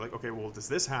then they were like, okay, well, does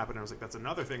this happen? And I was like, that's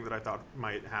another thing that I thought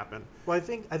might happen. Well, I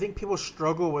think people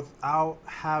struggle without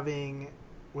having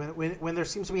when there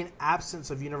seems to be an absence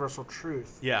of universal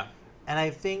truth. Yeah. And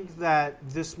I think that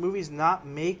this movie's not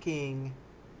making...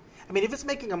 I mean, if it's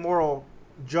making a moral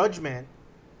judgment,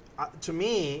 to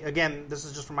me, again, this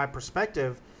is just from my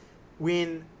perspective,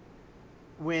 when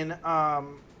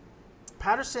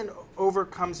Patterson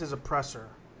overcomes his oppressor,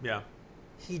 yeah,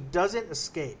 he doesn't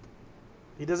escape.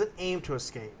 He doesn't aim to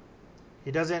escape.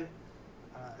 He doesn't,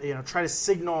 try to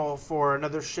signal for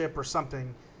another ship or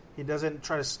something. He doesn't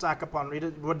try to stack up on...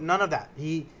 none of that.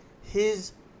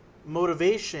 His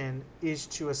motivation is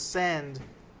to ascend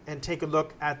and take a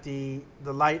look at the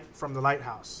light from the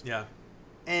lighthouse. Yeah.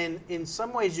 And in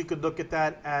some ways, you could look at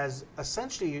that as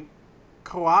essentially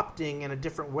co-opting in a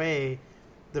different way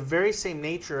the very same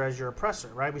nature as your oppressor,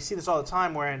 right? We see this all the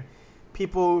time, wherein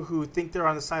people who think they're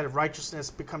on the side of righteousness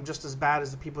become just as bad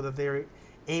as the people that they're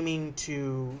aiming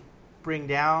to bring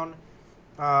down.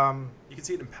 You can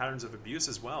see it in patterns of abuse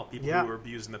as well. People who were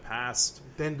abused in the past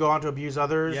then go on to abuse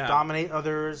others, dominate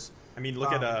others. I mean,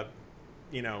 look at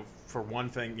for one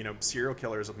thing, serial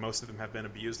killers, most of them have been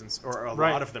abused, or a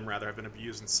lot of them rather have been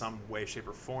abused in some way, shape,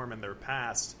 or form in their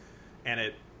past.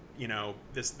 And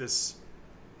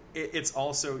it's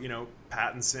also,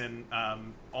 Pattinson,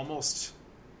 almost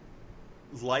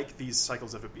like these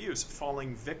cycles of abuse,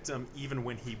 falling victim even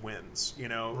when he wins,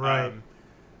 Right.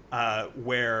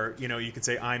 Where, you could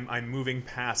say, I'm moving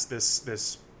past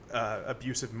this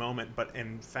abusive moment, but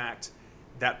in fact,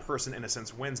 that person in a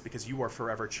sense wins because you are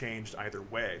forever changed either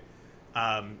way.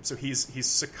 So he's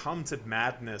succumbed to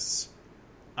madness,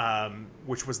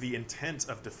 which was the intent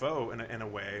of Defoe in a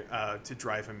way, to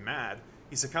drive him mad.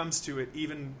 He succumbs to it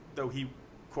even though he,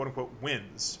 quote unquote,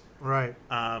 wins. Right.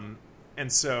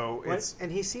 And so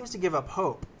and he seems to give up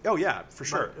hope. Oh yeah, for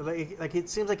sure. Like it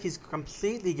seems like he's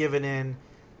completely given in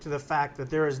to the fact that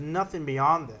there is nothing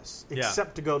beyond this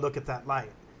except to go look at that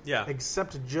light. Yeah.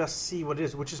 Except to just see what it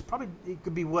is, which is probably, it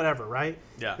could be whatever, right?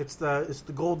 Yeah. It's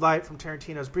the gold light from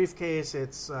Tarantino's briefcase.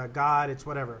 It's God. It's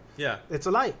whatever. Yeah. It's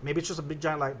a light. Maybe it's just a big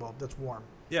giant light bulb that's warm.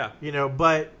 Yeah.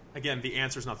 But again, the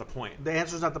answer's not the point. The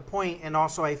answer's not the point, and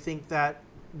also I think that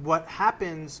what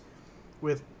happens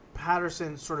with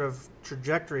Patterson's sort of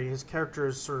trajectory, his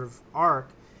character's sort of arc,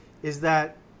 is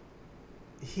that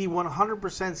he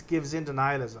 100% gives in to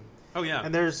nihilism. Oh yeah.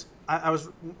 And I was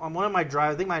on one of my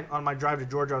drives. I think on my drive to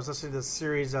Georgia, I was listening to this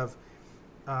series of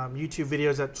YouTube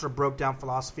videos that sort of broke down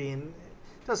philosophy, and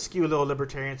it does skew a little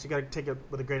libertarian, so you got to take it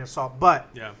with a grain of salt. But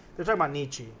they're talking about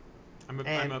Nietzsche. I'm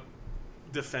a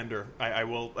defender.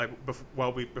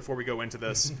 Before we go into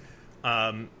this,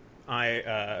 I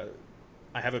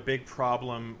have a big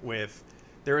problem with.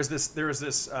 There is this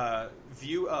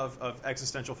view of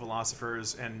existential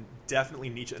philosophers, and definitely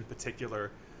Nietzsche in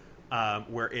particular,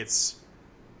 where it's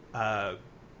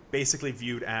basically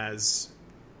viewed as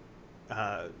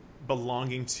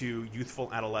belonging to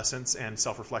youthful adolescence and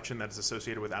self-reflection that is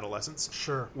associated with adolescence.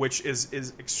 Sure. Which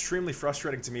is extremely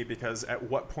frustrating to me, because at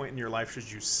what point in your life should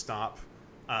you stop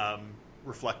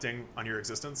reflecting on your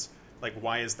existence? Like,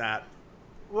 why is that?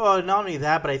 Well, not only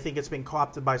that, but I think it's been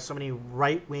co-opted by so many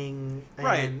right-wing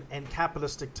and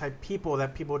capitalistic type people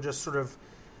that people just sort of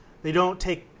They don't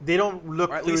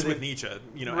look or at through least with Nietzsche,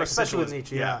 especially with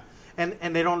Nietzsche, yeah.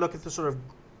 And they don't look at the sort of,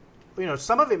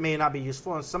 some of it may not be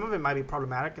useful, and some of it might be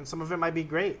problematic, and some of it might be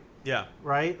great. Yeah.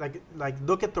 Right? Like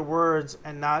look at the words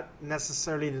and not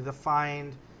necessarily the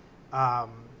defined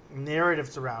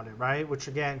narratives around it, right? Which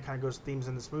again kind of goes to themes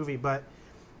in this movie. But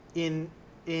in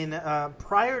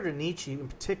prior to Nietzsche in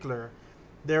particular,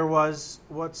 there was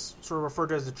what's sort of referred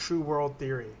to as the true world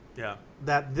theory. Yeah.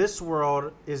 That this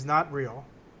world is not real,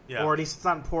 or at least it's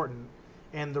not important.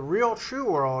 And the real true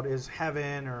world is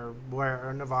heaven or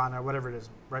nirvana, whatever it is,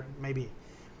 right? Maybe.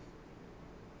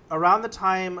 Around the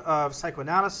time of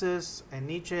psychoanalysis and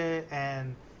Nietzsche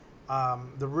and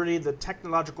the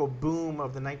technological boom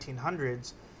of the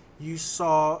 1900s, you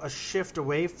saw a shift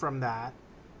away from that.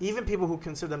 Even people who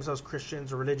consider themselves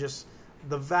Christians or religious,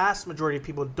 the vast majority of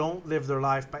people don't live their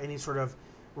life by any sort of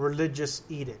religious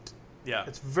edict. Yeah.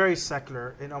 It's very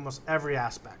secular in almost every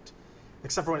aspect,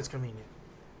 except for when it's convenient.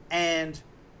 And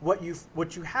what you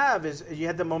have is you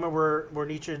had the moment where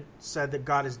Nietzsche said that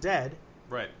God is dead.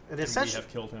 Right. And we have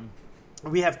killed him.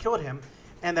 We have killed him,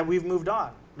 and that we've moved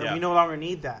on. That we no longer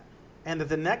need that. And that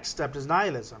the next step is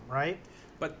nihilism, right?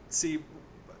 But see,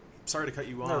 sorry to cut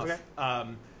you off. No, it's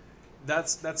okay.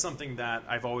 That's something that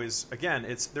I've always, again,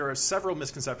 there are several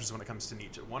misconceptions when it comes to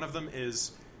Nietzsche. One of them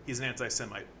is he's an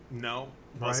anti-Semite. No,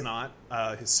 was not.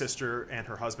 His sister and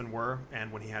her husband were,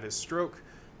 and when he had his stroke,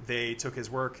 they took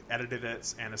his work, edited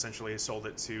it, and essentially sold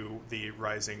it to the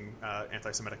rising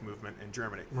anti-Semitic movement in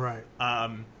Germany. Right.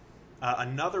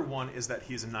 Another one is that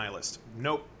he's a nihilist.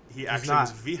 Nope. He actually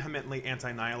was vehemently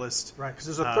anti-nihilist. Right, because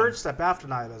there's a third step after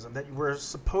nihilism that we're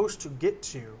supposed to get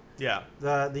to. Yeah.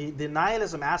 The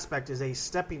nihilism aspect is a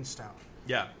stepping stone.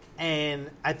 Yeah.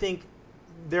 And I think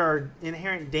there are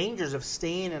inherent dangers of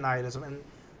staying in nihilism. And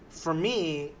for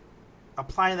me,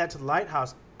 applying that to the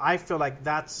Lighthouse, I feel like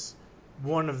that's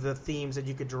one of the themes that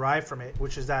you could derive from it,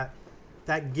 which is that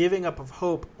giving up of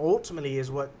hope ultimately is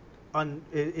what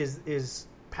is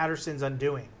Patterson's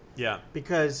undoing. Yeah.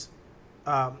 Because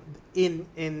in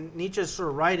Nietzsche's sort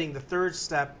of writing, the third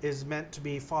step is meant to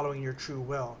be following your true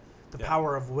will, the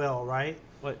power of will, right?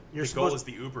 What the goal is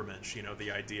the Übermensch,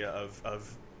 the idea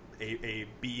of a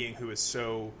being who is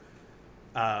so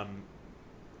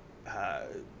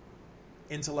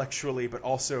intellectually, but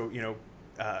also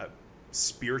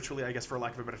spiritually, I guess, for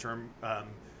lack of a better term,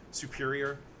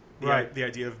 superior. The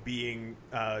idea of being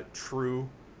true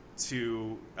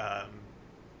to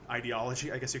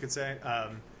ideology, I guess you could say,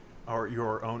 or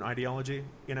your own ideology,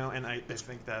 and I just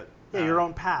think that your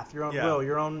own path, your own will,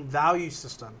 your own value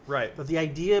system. Right. But the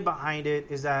idea behind it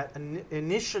is that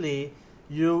initially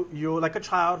you like a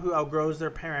child who outgrows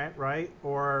their parent, right?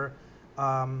 Or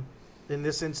in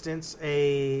this instance,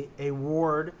 a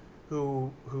ward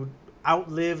who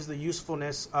outlives the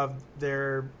usefulness of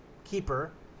their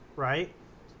keeper, right?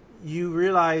 You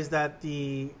realize that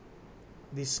the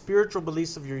spiritual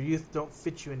beliefs of your youth don't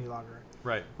fit you any longer.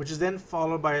 Right. Which is then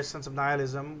followed by a sense of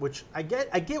nihilism, which I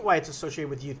get why it's associated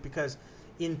with youth, because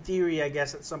in theory, I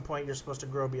guess at some point you're supposed to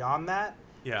grow beyond that.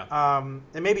 Yeah.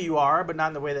 And maybe you are, but not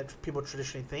in the way that people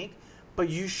traditionally think. But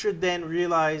you should then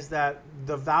realize that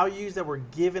the values that were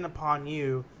given upon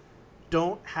you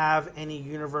don't have any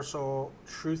universal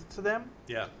truth to them.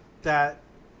 Yeah. That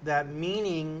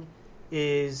meaning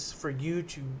is for you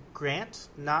to grant,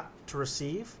 not to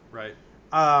receive. Right.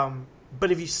 But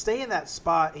if you stay in that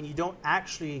spot and you don't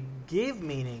actually give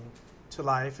meaning to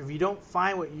life, if you don't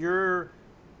find what your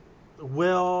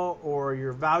will or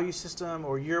your value system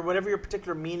or your whatever your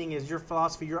particular meaning is, your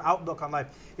philosophy, your outlook on life,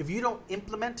 if you don't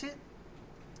implement it,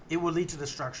 it will lead to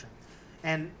destruction.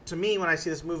 And to me, when I see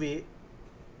this movie,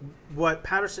 what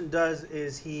Patterson does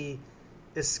is he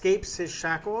escapes his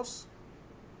shackles,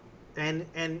 and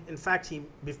in fact,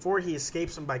 before he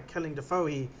escapes them by killing Defoe,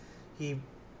 he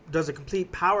does a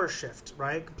complete power shift,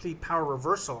 right? Complete power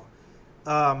reversal.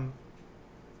 But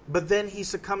then he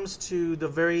succumbs to the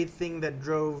very thing that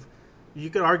drove. You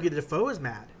could argue that Defoe is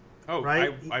mad. Oh,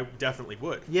 right? I definitely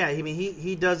would. Yeah, I mean,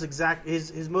 he does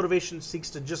his motivation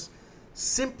seeks to just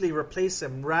simply replace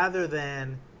him rather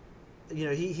than,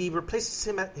 he replaces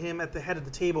him at the head of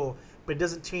the table, but it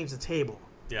doesn't change the table.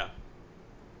 Yeah.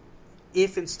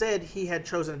 If instead he had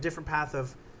chosen a different path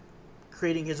of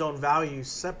creating his own values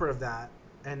separate of that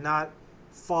and not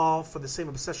fall for the same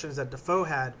obsessions that Defoe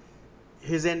had,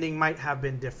 his ending might have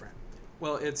been different.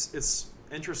 Well, it's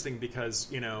interesting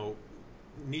because,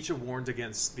 Nietzsche warned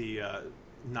against the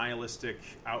nihilistic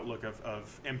outlook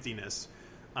of emptiness,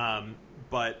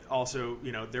 but also,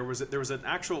 there was an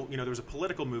actual, there was a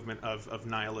political movement of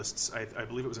nihilists. I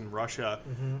believe it was in Russia,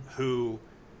 who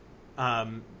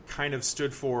kind of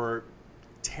stood for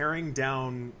tearing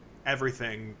down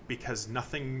everything because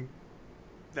nothing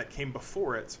that came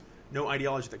before it, no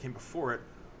ideology that came before it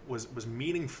was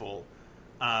meaningful.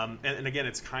 And again,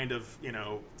 it's kind of,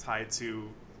 tied to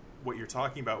what you're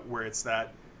talking about, where it's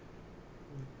that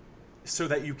so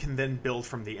that you can then build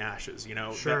from the ashes,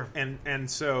 Sure. And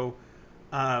so,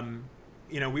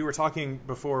 we were talking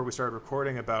before we started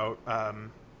recording about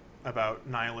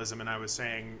nihilism, and I was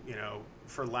saying,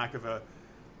 for lack of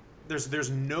there's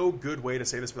no good way to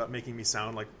say this without making me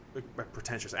sound like a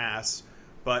pretentious ass,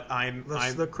 but I'm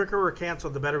the quicker we're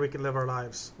canceled, the better we can live our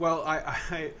lives. Well,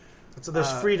 So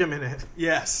there's freedom in it.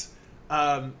 Yes.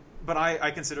 But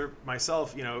I consider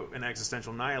myself, an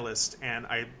existential nihilist, and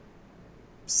I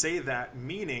say that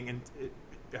meaning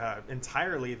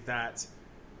entirely that,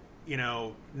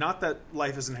 not that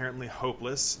life is inherently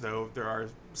hopeless, though there are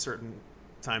certain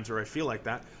times where I feel like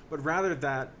that, but rather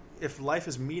that if life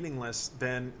is meaningless,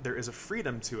 then there is a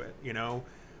freedom to it,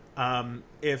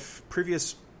 if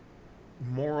previous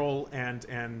moral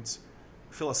and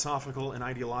philosophical and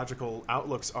ideological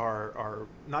outlooks are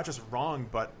not just wrong,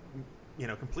 but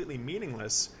completely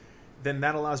meaningless, then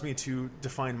that allows me to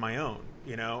define my own.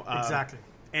 Exactly.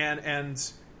 And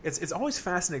it's always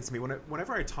fascinating to me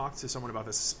whenever I talk to someone about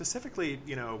this, specifically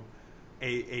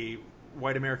a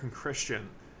white American Christian.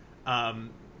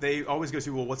 They always go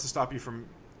to, well, what's to stop you from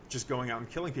just going out and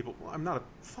killing people? Well, I'm not a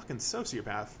fucking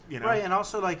sociopath. Right, and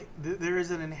also there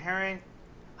is an inherent.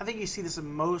 I think you see this in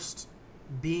most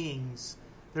beings.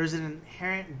 There's an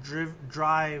inherent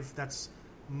drive that's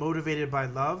motivated by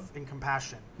love and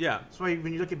compassion. Yeah. So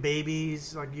when you look at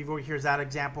babies, like you always hear that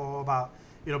example about,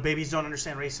 babies don't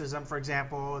understand racism, for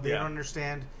example. They don't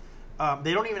understand.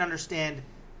 They don't even understand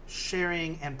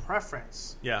sharing and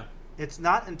preference. Yeah. It's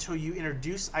not until you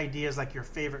introduce ideas like your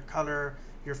favorite color,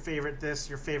 your favorite this,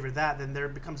 your favorite that, then there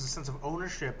becomes a sense of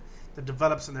ownership that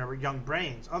develops in their young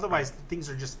brains. Otherwise, things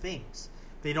are just things.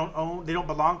 They don't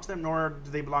belong to them, nor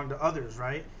do they belong to others,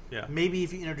 right? Yeah. Maybe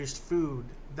if you introduced food,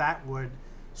 that would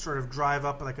sort of drive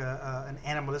up like an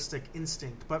animalistic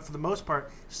instinct. But for the most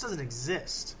part, it just doesn't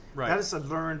exist. Right. That is a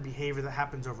learned behavior that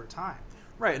happens over time.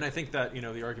 Right, and I think that,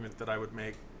 the argument that I would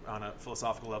make on a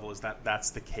philosophical level is that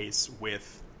that's the case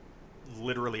with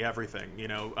literally everything.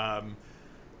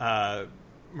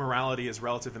 Morality is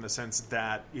relative in the sense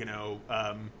that,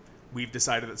 we've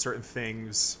decided that certain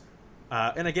things...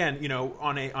 and again,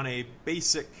 on a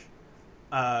basic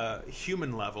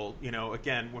human level,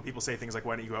 again, when people say things like,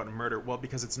 why don't you go out and murder? Well,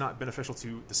 because it's not beneficial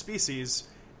to the species,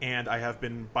 and I have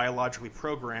been biologically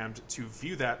programmed to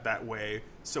view that way,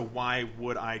 so why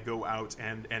would I go out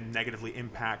and negatively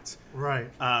impact? Right.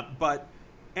 But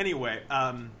anyway...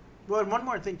 well, and one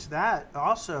more thing to that,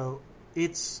 also,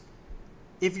 it's...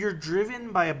 if you're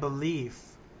driven by a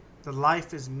belief that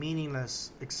life is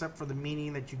meaningless except for the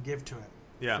meaning that you give to it,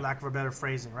 yeah. for lack of a better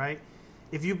phrasing, right?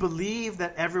 If you believe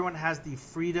that everyone has the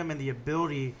freedom and the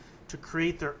ability to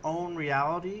create their own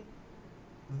reality,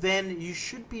 then you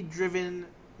should be driven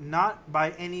not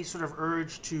by any sort of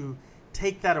urge to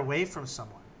take that away from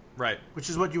someone. Right. Which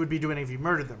is what you would be doing if you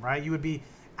murdered them, right? You would be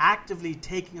actively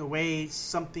taking away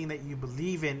something that you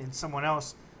believe in someone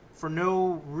else for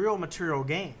no real material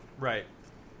gain. Right.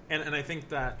 And I think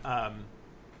that,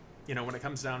 when it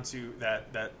comes down to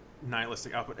that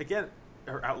nihilistic outlook,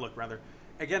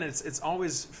 it's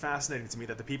always fascinating to me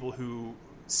that the people who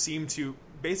seem to,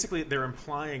 basically they're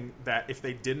implying that if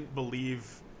they didn't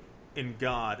believe in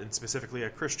God, and specifically a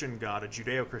Christian God, a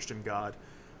Judeo-Christian God,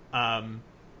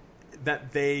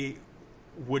 that they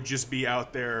would just be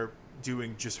out there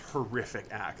doing just horrific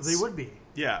acts. They would be.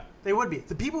 Yeah. They would be.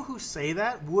 The people who say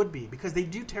that would be, because they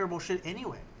do terrible shit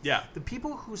anyway. Yeah. The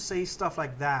people who say stuff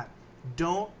like that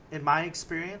don't, in my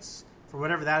experience, for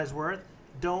whatever that is worth,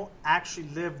 don't actually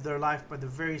live their life by the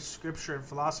very scripture and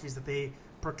philosophies that they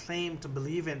proclaim to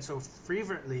believe in so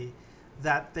fervently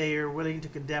that they are willing to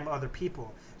condemn other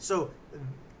people. So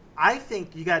I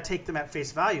think you got to take them at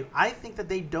face value. I think that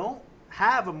they don't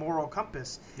have a moral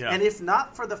compass. Yeah. And if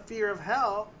not for the fear of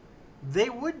hell, they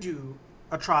would do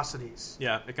atrocities.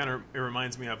 Yeah, it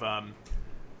reminds me of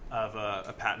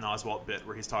a Patton Oswalt bit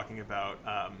where he's talking about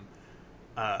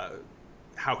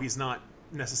how he's not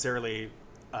necessarily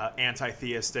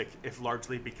anti-theistic, if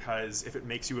largely because if it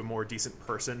makes you a more decent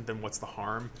person, then what's the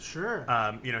harm? Sure.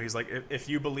 He's like, if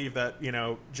you believe that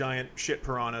giant shit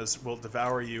piranhas will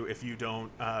devour you if you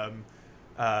don't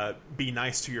be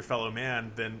nice to your fellow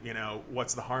man, then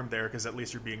what's the harm there? Because at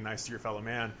least you're being nice to your fellow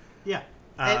man. Yeah.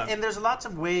 And there's lots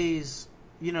of ways,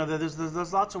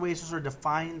 there's lots of ways to sort of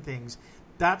define things.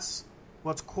 That's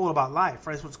what's cool about life,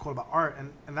 right? That's what's cool about art.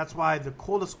 And that's why the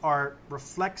coolest art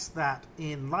reflects that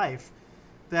in life.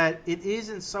 that it is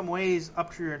in some ways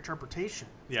up to your interpretation.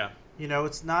 Yeah. You know,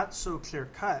 it's not so clear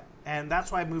cut, and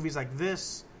that's why movies like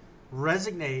this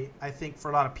resonate, I think, for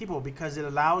a lot of people, because it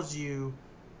allows you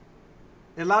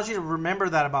to remember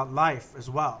that about life as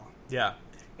well. Yeah,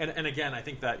 and again, I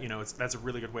think that that's a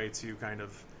really good way to kind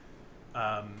of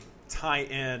tie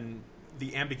in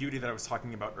the ambiguity that I was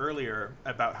talking about earlier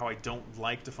about how I don't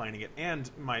like defining it and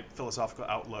my philosophical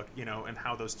outlook, and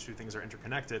how those two things are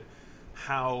interconnected.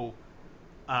 How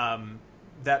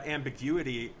that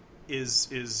ambiguity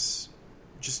is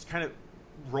just kind of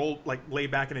lay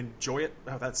back and enjoy it.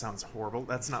 Oh, that sounds horrible.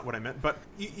 That's not what I meant. But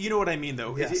you know what I mean,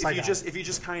 though. Yes, if you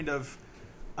just kind of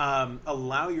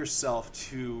allow yourself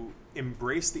to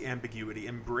embrace the ambiguity,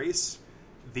 embrace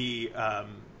the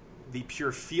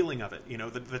pure feeling of it,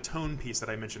 the tone piece that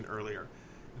I mentioned earlier,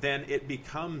 then it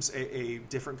becomes a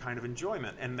different kind of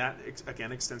enjoyment. And that,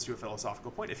 again, extends to a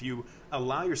philosophical point. If you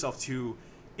allow yourself to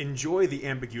enjoy the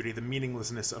ambiguity, the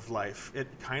meaninglessness of life, it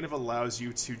kind of allows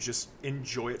you to just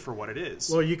enjoy it for what it is.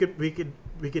 Well, we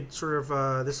could sort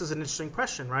of this is an interesting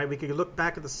question, right? We could look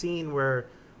back at the scene where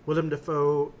Willem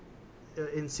Dafoe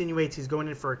insinuates he's going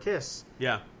in for a kiss.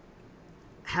 Yeah.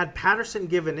 Had Patterson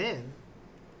given in,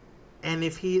 and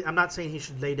I'm not saying he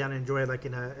should lay down and enjoy it like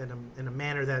in a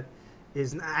manner that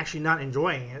is actually not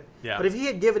enjoying it. Yeah. But if he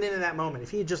had given in that moment, if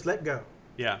he had just let go,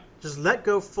 just let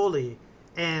go fully,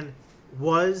 and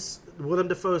was Willem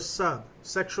Dafoe's sub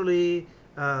sexually,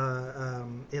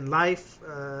 in life,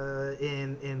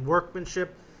 in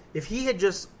workmanship, if he had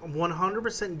just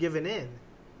 100% given in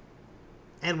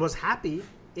and was happy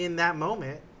in that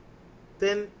moment,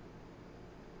 then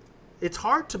it's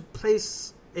hard to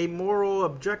place a moral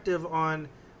objective on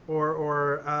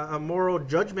or a moral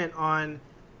judgment on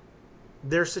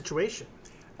their situation.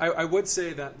 I would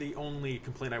say that the only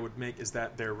complaint I would make is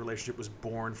that their relationship was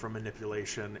born from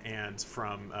manipulation and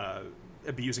from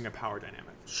abusing a power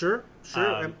dynamic. Sure.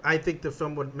 And I think the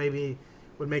film would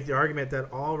make the argument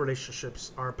that all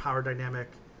relationships are power dynamic.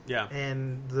 Yeah.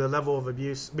 And the level of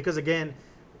abuse, because again,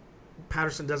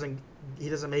 Patterson doesn't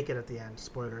make it at the end.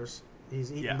 Spoilers.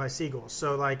 He's eaten by seagulls.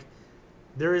 So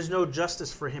there is no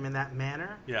justice for him in that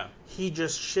manner. Yeah. He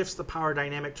just shifts the power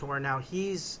dynamic to where now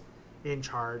he's in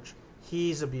charge.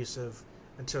 He's abusive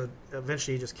until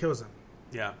eventually he just kills him.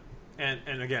 Yeah.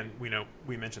 And again,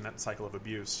 we mentioned that cycle of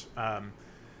abuse.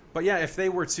 But yeah, if they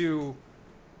were to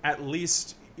at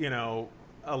least,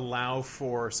 allow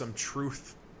for some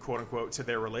truth, quote unquote, to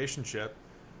their relationship,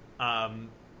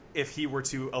 if he were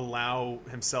to allow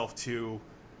himself to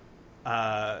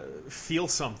feel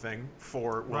something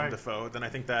for Willem Dafoe, then I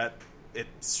think that it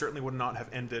certainly would not have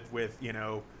ended with,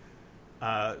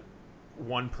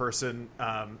 one person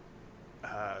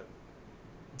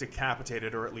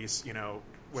decapitated, or at least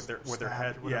with their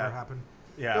head. Whatever happened.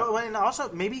 Yeah. Well, and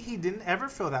also maybe he didn't ever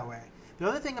feel that way. The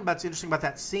other thing that's interesting about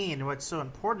that scene, and what's so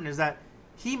important, is that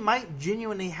he might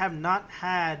genuinely have not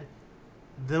had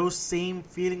those same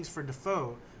feelings for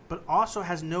Dafoe, but also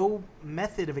has no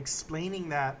method of explaining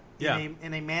that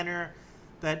in a manner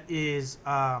that is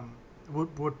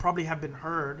would probably have been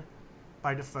heard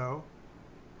by Dafoe,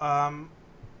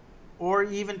 or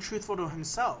even truthful to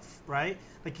himself, right?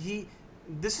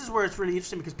 This is where it's really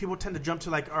interesting, because people tend to jump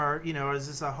to is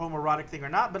this a homoerotic thing or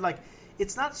not? But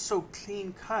it's not so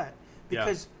clean cut,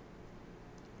 because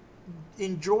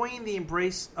enjoying the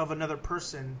embrace of another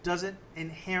person doesn't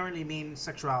inherently mean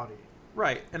sexuality.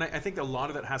 Right, and I think a lot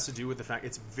of it has to do with the fact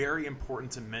it's very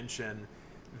important to mention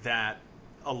that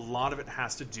a lot of it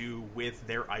has to do with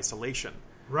their isolation.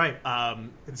 Right.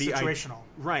 It's situational.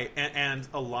 Right, and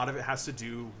a lot of it has to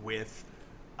do with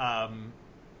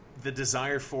the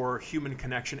desire for human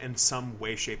connection in some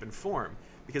way, shape, and form.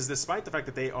 Because despite the fact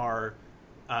that they are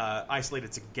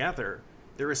isolated together,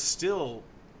 there is still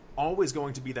always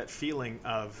going to be that feeling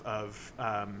of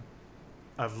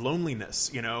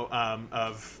loneliness.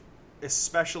 Of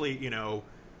especially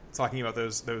talking about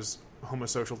those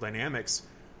homosocial dynamics.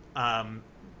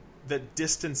 The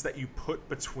distance that you put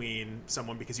between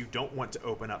someone because you don't want to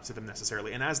open up to them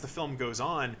necessarily, and as the film goes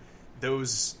on,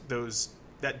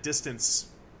 that distance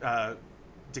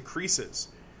decreases,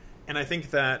 and I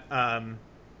think that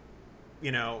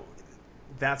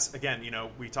that's, again,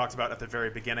 we talked about at the very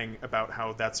beginning about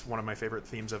how that's one of my favorite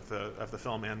themes of the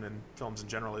film and films in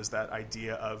general, is that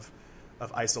idea of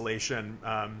isolation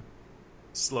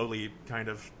slowly kind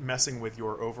of messing with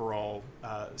your overall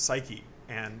psyche.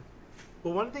 And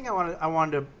well, one thing I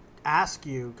wanted to ask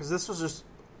you, because this was just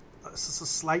a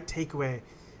slight takeaway.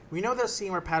 We know the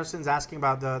scene where Patterson's asking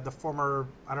about the former,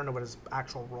 I don't know what his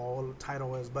actual role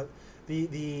title is, but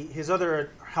his other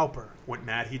helper. What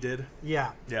mad he did?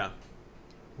 Yeah. Yeah.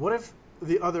 What if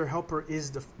the other helper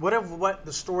is what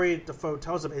the story Defoe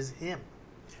tells him is him.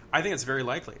 I think it's very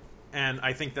likely, and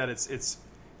I think that it's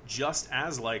just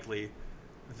as likely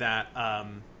that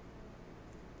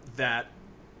that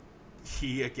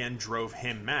he again drove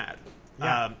him mad.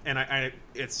 Yeah. And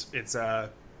it's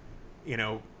you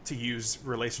know, to use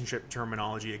relationship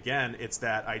terminology again, it's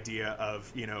that idea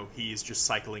of, you know, he's just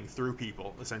cycling through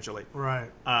people essentially. Right.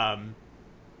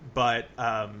 But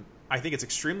I think it's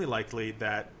extremely likely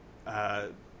that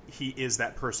he is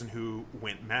that person who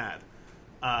went mad.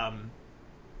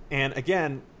 And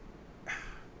again,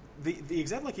 the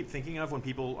example I keep thinking of when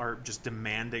people are just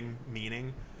demanding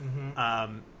meaning,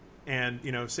 and,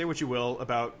 you know, say what you will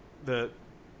about the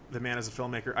man as a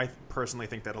filmmaker, I personally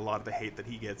think that a lot of the hate that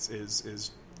he gets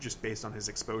is just based on his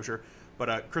exposure.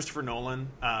 But Christopher Nolan...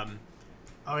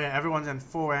 oh, yeah, everyone's in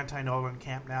full anti-Nolan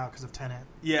camp now because of Tenet.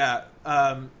 Yeah,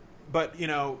 but, you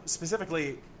know,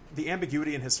 specifically, the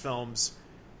ambiguity in his films,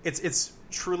 it's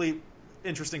truly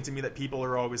interesting to me that people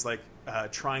are always, like,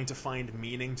 trying to find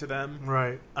meaning to them.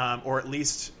 Right. Or at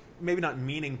least, maybe not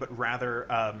meaning, but rather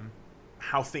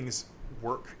how things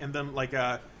work in them. Like,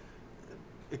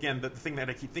 again, the thing that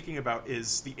I keep thinking about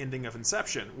is the ending of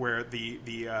Inception, where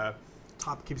the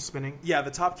top keeps spinning. Yeah,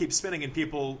 the top keeps spinning, and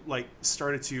people like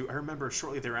started to. I remember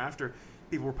shortly thereafter,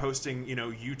 people were posting, you know,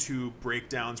 YouTube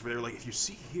breakdowns where they're like, if you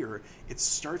see here, it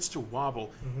starts to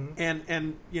wobble,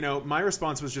 and you know, my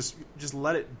response was just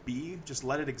let it be, just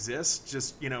let it exist,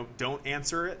 just, you know, don't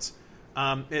answer it.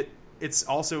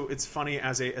 It's funny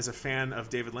as a fan of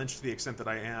David Lynch, to the extent that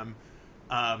I am.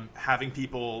 Having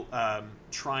people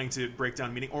trying to break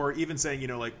down meaning, or even saying, you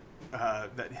know, like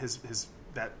that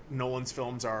that Nolan's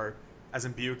films are as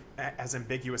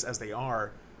ambiguous as they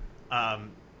are.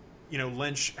 You know,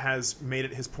 Lynch has made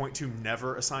it his point to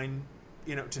never assign,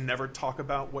 you know, to never talk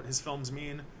about what his films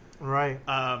mean. Right.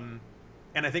 And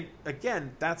I think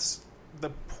again, that's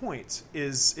the point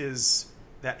is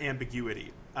that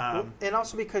ambiguity. And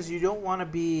also because you don't want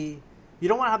to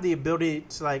have the ability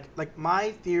to like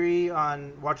my theory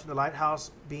on watching The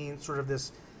Lighthouse being sort of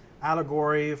this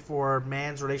allegory for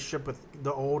man's relationship with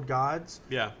the old gods,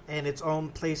 and its own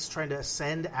place trying to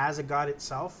ascend as a god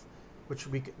itself,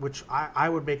 which I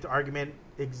would make the argument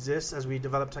exists as we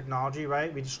develop technology.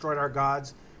 Right, we destroyed our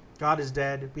gods. God is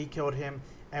dead. We killed him,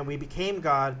 and we became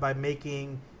God by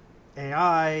making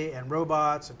AI and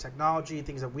robots and technology,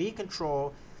 things that we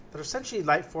control, that are essentially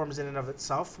life forms in and of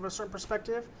itself from a certain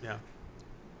perspective. Yeah.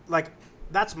 Like,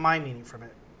 that's my meaning from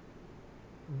it.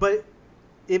 But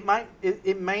it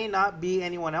may not be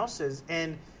anyone else's.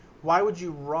 And why would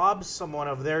you rob someone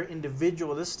of their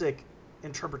individualistic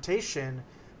interpretation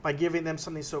by giving them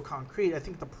something so concrete? I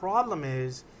think the problem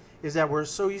is that we're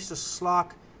so used to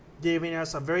Schlock giving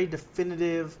us a very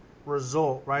definitive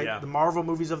result, right? Yeah. The Marvel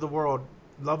movies of the world,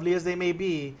 lovely as they may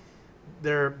be,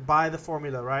 they're by the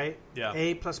formula, right? Yeah.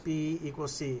 A plus B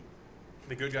equals C.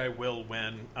 The good guy will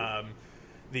win.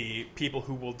 The people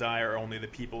who will die are only the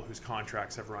people whose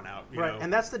contracts have run out. You know?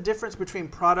 And that's the difference between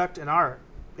product and art,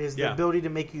 is the Yeah. ability to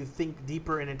make you think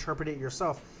deeper and interpret it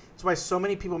yourself. That's why so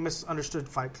many people misunderstood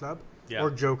Fight Club or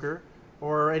Joker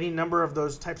or any number of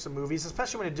those types of movies,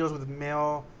 especially when it deals with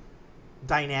male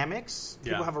dynamics.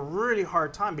 People have a really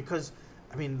hard time because,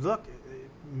 I mean, look,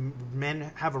 men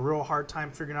have a real hard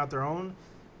time figuring out their own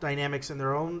dynamics and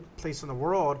their own place in the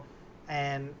world,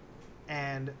 and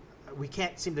we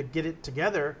can't seem to get it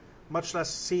together, much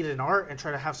less see it in art and try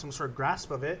to have some sort of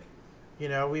grasp of it. You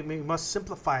know, we must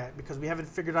simplify it because we haven't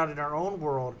figured out in our own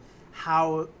world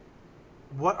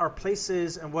what our place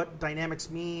is and what dynamics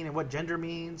mean and what gender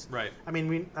means. Right. I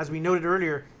mean, as we noted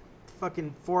earlier,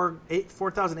 fucking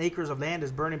 4,000 acres of land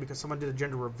is burning because someone did a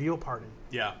gender reveal party.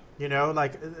 Yeah. You know,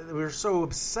 like, we're so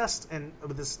obsessed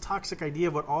with this toxic idea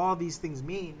of what all these things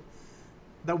mean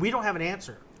that we don't have an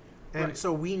answer. And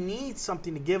so we need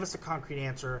something to give us a concrete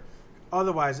answer.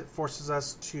 Otherwise, it forces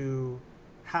us to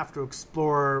have to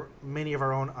explore many of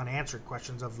our own unanswered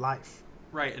questions of life.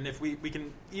 Right, and if we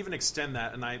can even extend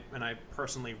that, and I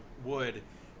personally would,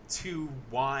 to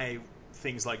why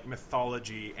things like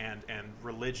mythology and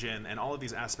religion and all of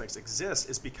these aspects exist,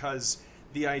 is because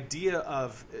the idea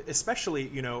of, especially,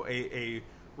 you know, a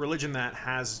religion that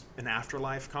has an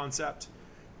afterlife concept,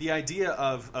 the idea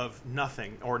of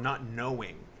nothing or not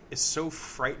knowing is so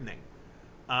frightening,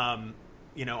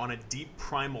 you know, on a deep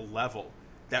primal level,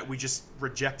 that we just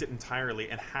reject it entirely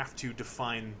and have to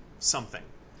define something.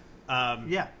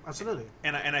 Yeah, absolutely.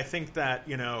 And I think that,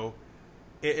 you know,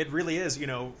 it really is, you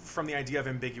know, from the idea of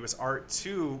ambiguous art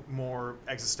to more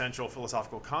existential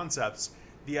philosophical concepts,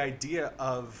 the idea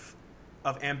of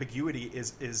ambiguity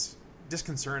is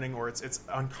disconcerting or it's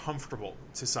uncomfortable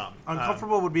to some.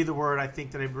 Uncomfortable would be the word I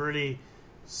think that it really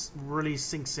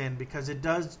sinks in, because it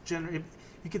does generate.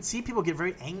 You can see people get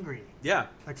very angry. Yeah.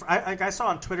 I saw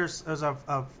on Twitter, as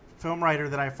a film writer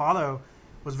that I follow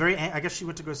was very. I guess she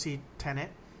went to go see Tenet.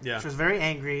 Yeah. She was very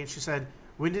angry, and she said,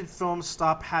 "When did films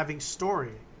stop having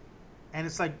story?" And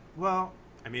it's like, well,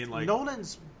 I mean, like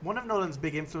one of Nolan's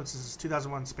big influences is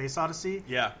 2001: Space Odyssey.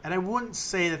 Yeah. And I wouldn't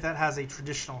say that has a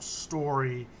traditional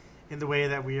story in the way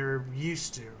that we're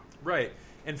used to. Right.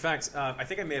 In fact, I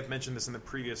think I may have mentioned this in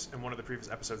one of the previous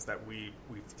episodes that we've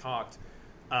talked.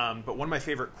 But one of my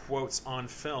favorite quotes on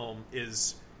film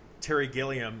is Terry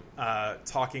Gilliam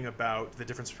talking about the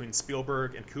difference between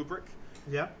Spielberg and Kubrick.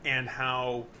 Yeah. And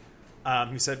how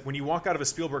he said, when you walk out of a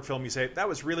Spielberg film, you say, that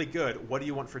was really good. What do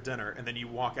you want for dinner? And then you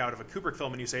walk out of a Kubrick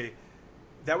film and you say,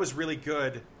 that was really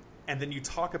good. And then you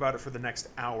talk about it for the next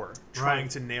hour, trying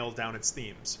to nail down its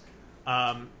themes.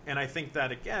 And I think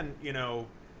that, again, you know,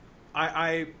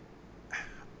 I'm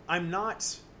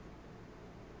not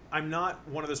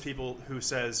one of those people who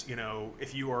says, you know,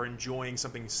 if you are enjoying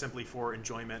something simply for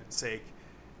enjoyment's sake,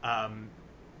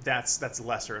 that's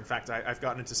lesser. In fact, I've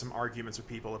gotten into some arguments with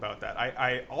people about that.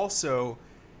 I also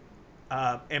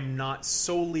am not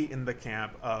solely in the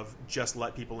camp of just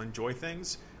let people enjoy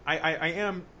things. I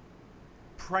am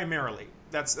primarily.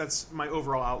 That's my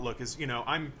overall outlook is, you know,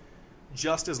 I'm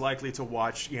just as likely to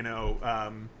watch, you know,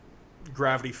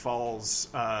 Gravity Falls.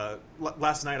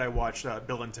 Last night I watched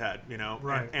Bill and Ted, you know,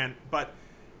 right. But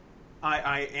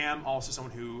I am also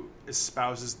someone who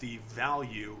espouses the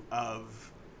value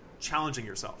of challenging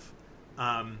yourself,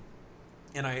 and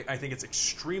I think it's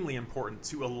extremely important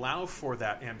to allow for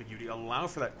that ambiguity, allow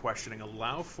for that questioning,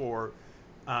 allow for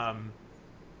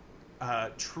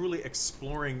truly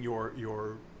exploring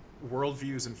your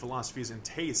worldviews and philosophies and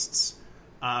tastes.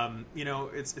 You know,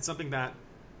 it's something that.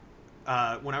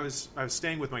 When I was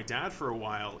staying with my dad for a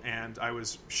while, and I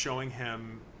was showing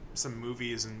him some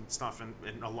movies and stuff,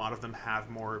 and a lot of them have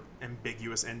more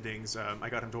ambiguous endings. I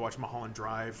got him to watch Mulholland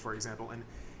Drive, for example, and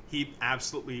he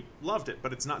absolutely loved it.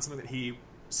 But it's not something that he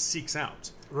seeks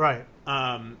out. Right.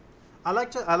 I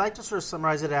like to sort of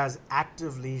summarize it as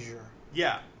active leisure.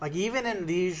 Yeah. Like even in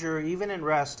leisure, even in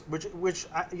rest, which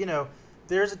you know,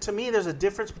 there's a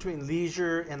difference between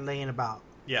leisure and laying about.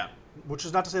 Yeah. Which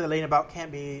is not to say that laying about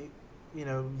can't be, you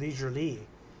know, leisurely.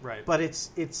 Right. But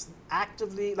it's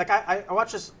actively, like I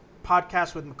watched this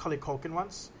podcast with Macaulay Culkin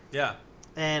once. Yeah.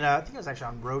 And I think it was actually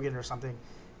on Rogan or something.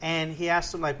 And he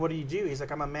asked him, like, what do you do? He's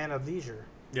like, I'm a man of leisure.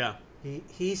 Yeah.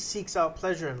 He seeks out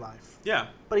pleasure in life. Yeah.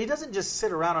 But he doesn't just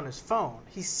sit around on his phone.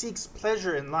 He seeks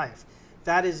pleasure in life.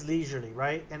 That is leisurely,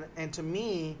 right? And to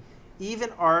me,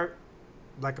 even art,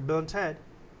 like Bill and Ted,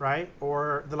 right?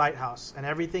 Or The Lighthouse and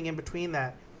everything in between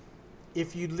that,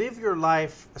 if you live your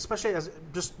life, especially as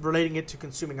just relating it to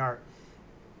consuming art,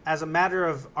 as a matter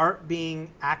of art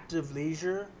being active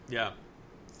leisure, yeah,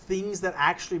 things that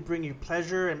actually bring you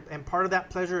pleasure, and part of that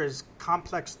pleasure is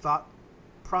complex thought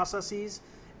processes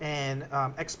and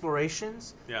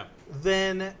explorations, yeah,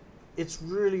 then it's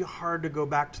really hard to go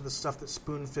back to the stuff that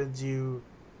spoon-feeds you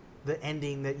the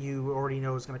ending that you already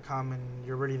know is going to come, and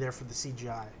you're really there for the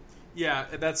CGI. Yeah,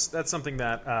 that's something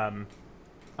that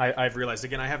I've realized.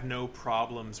 Again, I have no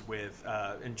problems with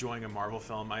enjoying a Marvel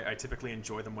film. I typically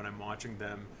enjoy them when I'm watching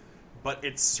them, but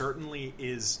it certainly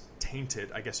is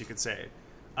tainted, I guess you could say.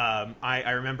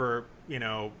 I remember, you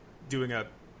know, doing a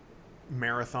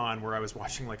marathon where I was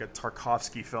watching like a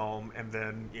Tarkovsky film and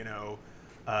then, you know,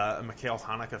 a Mikhail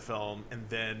Haneke film, and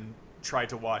then tried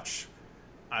to watch,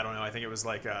 I don't know, I think it was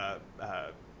like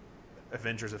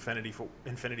Avengers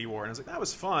Infinity War, and I was like, that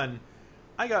was fun.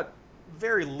 I got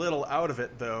very little out of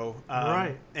it though,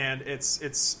 right? And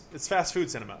it's fast food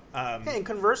cinema. Hey, and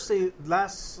conversely,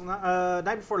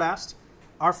 night before last,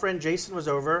 our friend Jason was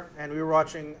over, and we were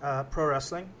watching pro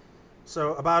wrestling.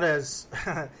 So about as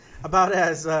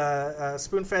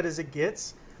spoon-fed as it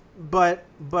gets, but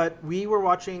we were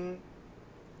watching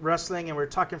wrestling and we were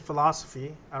talking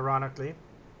philosophy, ironically,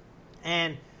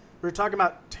 and we were talking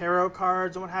about tarot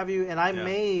cards and what have you. And I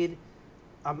made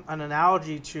an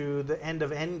analogy to the end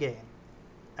of Endgame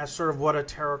as sort of what a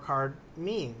tarot card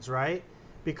means, right?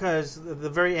 Because the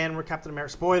very end where Captain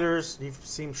America, spoilers,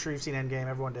 I'm sure you've seen Endgame,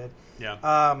 everyone did.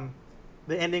 Yeah.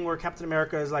 The ending where Captain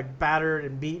America is like battered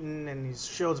and beaten and his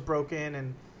shield's broken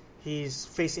and he's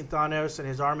facing Thanos and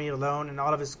his army alone and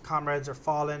all of his comrades are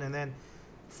fallen, and then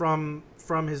from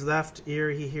his left ear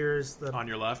he hears on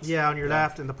your left? Yeah, on your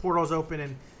left, and the portal's open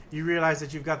and you realize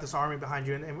that you've got this army behind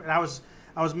you, and I was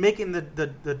I was making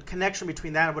the connection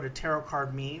between that and what a tarot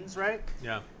card means, right?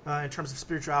 Yeah. In terms of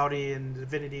spirituality and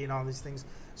divinity and all these things.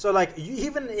 So like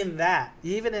even in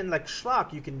like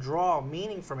schlock, you can draw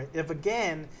meaning from it. If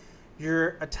again,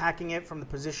 you're attacking it from the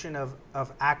position of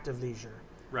active leisure,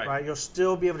 right? You'll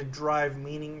still be able to drive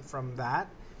meaning from that.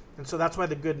 And so that's why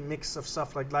the good mix of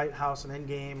stuff like Lighthouse and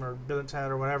Endgame or Bill and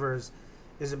Ted or whatever is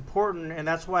important. And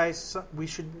that's why we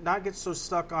should not get so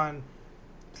stuck on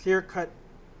clear-cut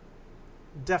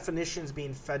definitions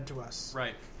being fed to us.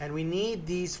 Right. And we need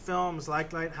these films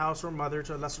like Lighthouse or Mother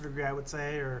to a lesser degree, I would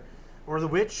say, or The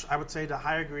Witch, I would say, to a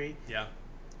higher degree. Yeah.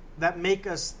 That make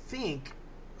us think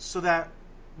so that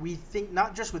we think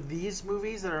not just with these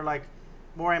movies that are like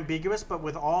more ambiguous, but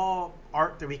with all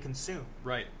art that we consume.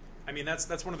 Right. I mean,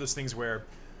 that's one of those things where,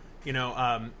 there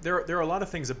are a lot of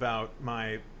things about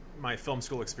my film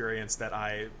school experience that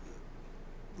I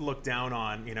look down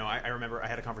on. I remember I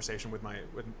had a conversation with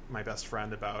my best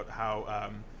friend about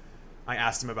how I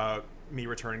asked him about me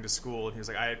returning to school, and he was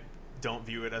like, I don't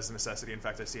view it as a necessity. In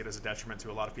fact, I see it as a detriment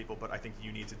to a lot of people, but I think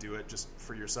you need to do it just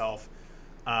for yourself.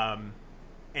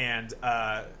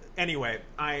 Anyway,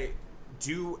 I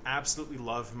do absolutely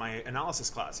love my analysis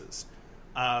classes.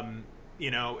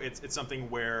 It's something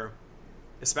where,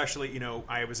 especially,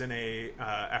 I was in a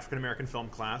African-American film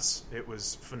class. It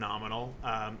was phenomenal.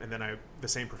 And then the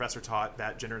same professor taught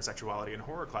that gender and sexuality and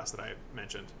horror class that I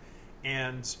mentioned.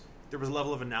 And there was a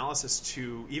level of analysis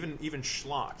to even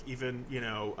schlock, even,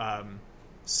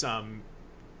 some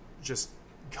just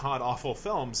god-awful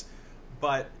films.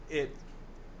 But it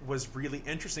was really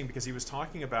interesting because he was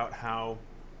talking about how,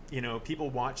 people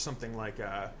watch something like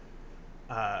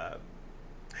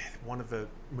one of the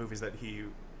movies that he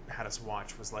had us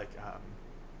watch was like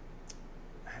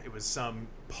it was some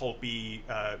pulpy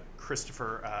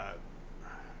Christopher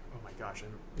oh my gosh,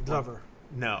 Glover.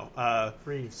 No.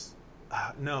 Reeves.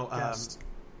 No.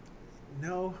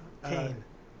 No. Kane.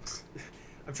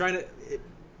 I'm trying to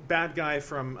bad guy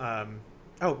from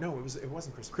oh no, it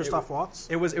wasn't Christopher. Christoph Waltz?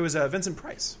 It was Vincent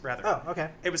Price, rather. Oh,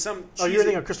 okay. It was some Oh, you're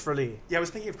thinking of Christopher Lee. Yeah, I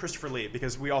was thinking of Christopher Lee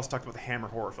because we also talked about the Hammer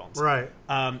horror films. Right.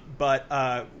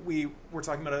 But we were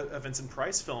talking about a Vincent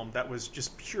Price film that was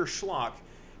just pure schlock,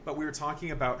 but we were talking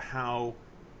about how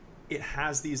it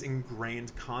has these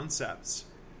ingrained concepts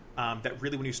that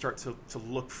really, when you start to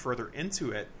look further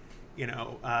into it,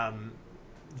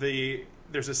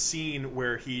 there's a scene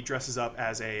where he dresses up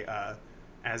as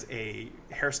a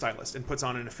hairstylist and puts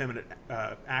on an effeminate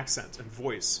accent and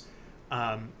voice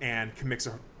and commits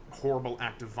a horrible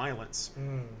act of violence.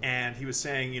 And he was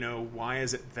saying, why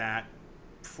is it that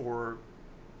for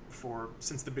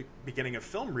since the beginning of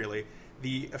film, really,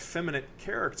 the effeminate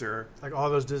character, like all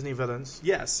those Disney villains,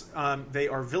 yes, they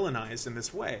are villainized in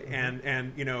this way.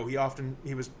 And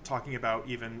he was talking about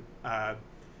even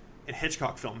in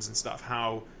Hitchcock films and stuff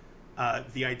how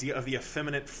the idea of the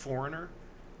effeminate foreigner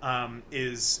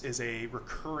is a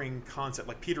recurring concept,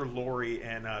 like Peter Lorre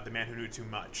and The Man Who Knew Too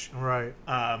Much. Right.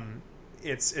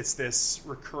 It's this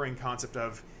recurring concept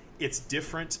of it's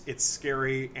different, it's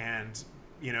scary, and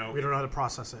we don't know how to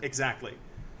process it. Exactly.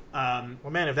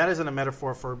 Well, man, if that isn't a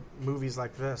metaphor for movies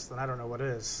like this, then I don't know what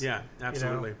is. Yeah,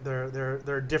 absolutely.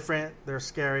 They're different. They're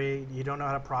scary. You don't know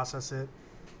how to process it,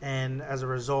 and as a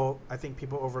result, I think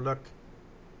people overlook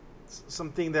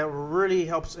something that really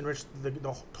helps enrich the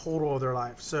total of their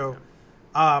life. So,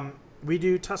 we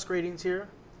do Tusk ratings here.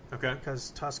 Okay.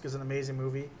 Because Tusk is an amazing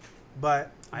movie,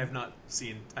 but I have not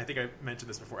seen. I think I mentioned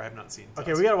this before. I have not seen Tusk.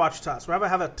 Okay, we gotta watch Tusk. We're gonna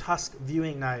have a Tusk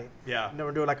viewing night. Yeah. And then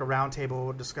we're doing like a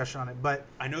roundtable discussion on it. But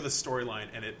I know the storyline,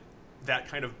 and that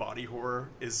kind of body horror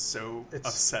is so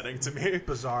upsetting to me.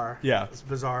 Bizarre. Yeah. It's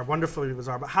bizarre, wonderfully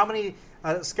bizarre. But how many,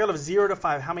 scale of 0 to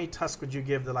 5, how many Tusk would you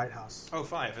give The Lighthouse? Oh,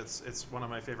 5. It's one of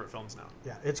my favorite films now.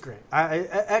 Yeah, it's great.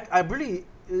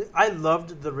 I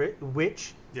loved The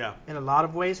Witch. Yeah. In a lot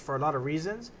of ways for a lot of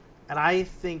reasons. And I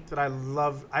think that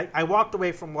I walked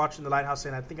away from watching The Lighthouse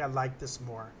saying I think I like this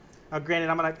more. Granted,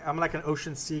 I'm like an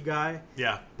Ocean Sea guy.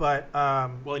 Yeah. But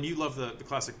well, and you love the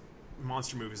classic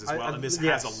monster movies as well, and this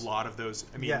has a lot of those.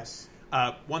 I mean, yes.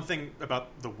 One thing about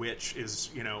The Witch is,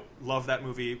 love that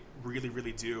movie, really,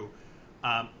 really do.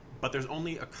 But there's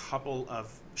only a couple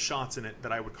of shots in it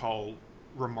that I would call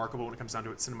remarkable when it comes down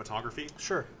to its cinematography.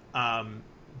 Sure.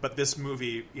 But this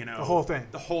movie, the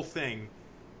whole thing.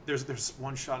 There's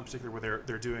one shot in particular where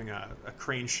they're doing a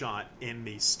crane shot in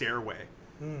the stairway,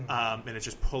 and it's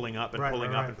just pulling up and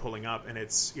pulling up and pulling up, and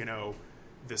it's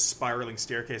this spiraling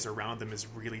staircase around them is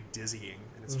really dizzying,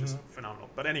 and it's just phenomenal.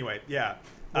 But anyway, yeah.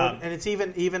 Well, and it's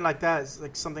even like that. It's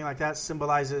like something like that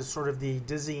symbolizes sort of the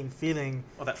dizzying feeling.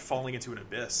 Oh, that falling into an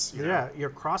abyss. Yeah,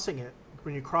 you're crossing it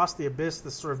when you cross the abyss,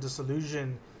 this sort of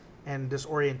disillusion and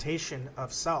disorientation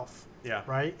of self. Yeah.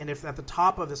 Right. And if at the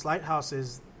top of this lighthouse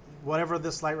is whatever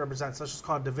this light represents, let's just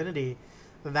call it divinity,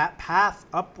 then that path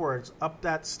upwards, up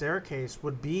that staircase,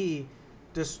 would be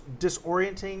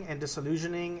disorienting and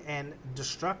disillusioning and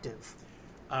destructive.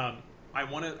 I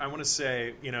want to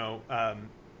say,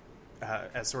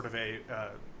 as sort of a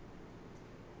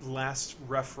last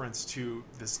reference to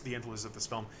the influence of this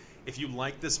film, if you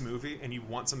like this movie and you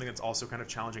want something that's also kind of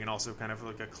challenging and also kind of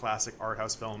like a classic art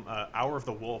house film, Hour of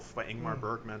the Wolf by Ingmar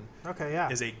Bergman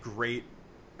is a great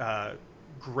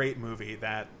movie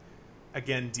that,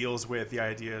 again, deals with the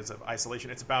ideas of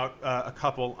isolation. It's about a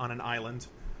couple on an island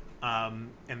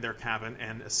in their cabin,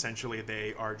 and essentially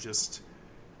they are just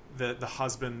the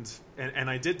husband, and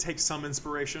I did take some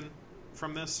inspiration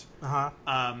from this,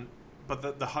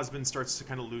 but the husband starts to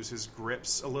kind of lose his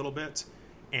grips a little bit,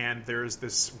 and there's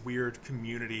this weird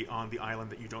community on the island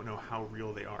that you don't know how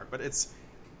real they are. But it's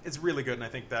really good, and I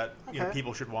think that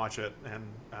people should watch it and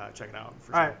check it out.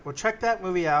 For All sure. right, well, check that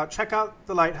movie out. Check out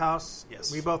The Lighthouse.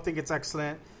 Yes. We both think it's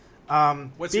excellent.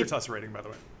 What's your TUS rating, by the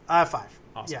way? 5.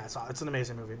 Awesome. Yeah, it's an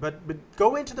amazing movie. But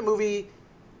go into the movie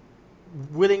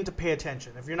willing to pay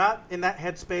attention. If you're not in that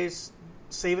headspace,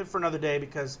 save it for another day,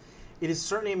 because it is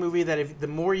certainly a movie that the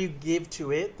more you give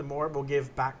to it, the more it will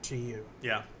give back to you.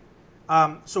 Yeah.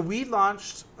 So we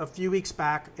launched a few weeks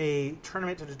back a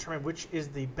tournament to determine which is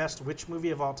the best witch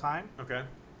movie of all time. Okay.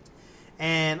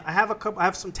 And I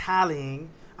have some tallying.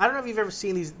 I don't know if you've ever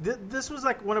seen these. This was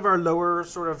like one of our lower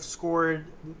sort of scored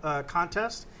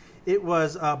contests. It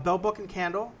was Bell Book and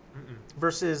Candle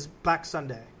versus Black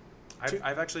Sunday.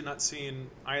 I've actually not seen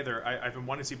either. I've been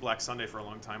wanting to see Black Sunday for a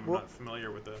long time. I'm not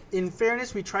familiar with the... In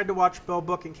fairness, we tried to watch Bell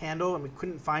Book and Candle, and we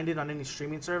couldn't find it on any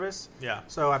streaming service. Yeah.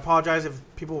 So I apologize if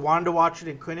people wanted to watch it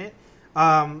and couldn't.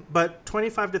 But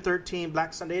 25-13,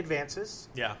 Black Sunday advances.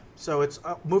 Yeah. So it's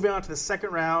moving on to the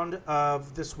second round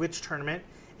of this witch tournament.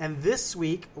 And this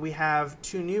week, we have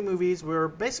 2 new movies. We're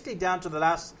basically down to the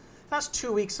last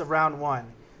 2 weeks of round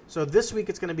 1. So this week,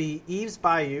 it's going to be Eve's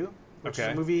Bayou, which is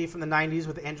a movie from the 90s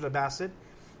with Angela Bassett,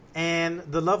 and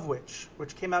The Love Witch,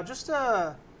 which came out just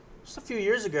a few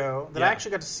years ago that I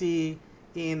actually got to see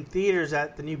in theaters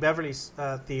at the New Beverly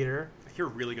Theater. I hear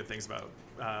really good things about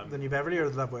the New Beverly or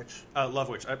The Love Witch? Love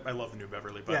Witch. I love the New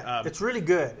Beverly. But, it's really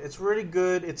good. It's really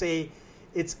good. It's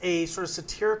a sort of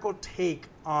satirical take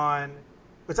on...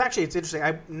 It's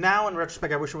interesting. Now, in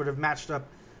retrospect, I wish it would have matched up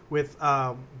with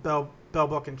Bell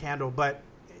Book and Candle, but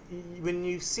when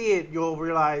you see it, you'll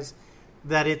realize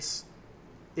that it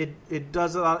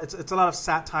does a lot. It's a lot of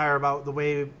satire about the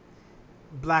way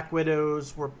Black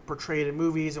widows were portrayed in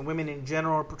movies and women in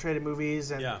general are portrayed in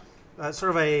movies, and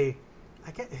sort of I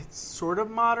guess it's sort of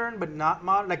modern but not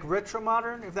modern, like retro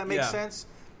modern, if that makes sense.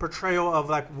 Portrayal of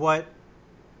like what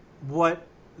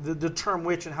the term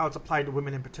witch and how it's applied to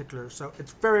women in particular. So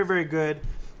it's very, very good.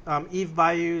 Eve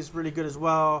Bayou is really good as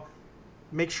well.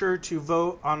 Make sure to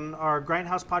vote on our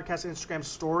Grindhouse Podcast Instagram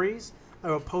stories. I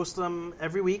will post them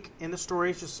every week in the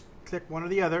stories. Just click one or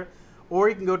the other. Or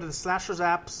you can go to the Slasher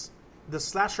app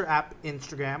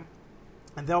Instagram,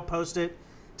 and they'll post it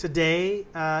today.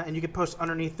 And you can post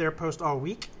underneath their post all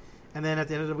week. And then at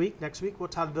the end of the week, next week, we'll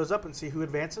tally those up and see who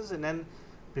advances. And then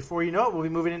before you know it, we'll be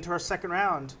moving into our second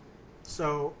round.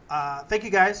 So thank you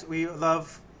guys. We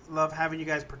love having you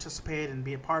guys participate and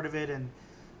be a part of it. And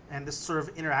this sort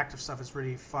of interactive stuff is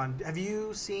really fun. Have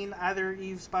you seen either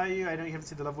Eve's Bayou? I know you haven't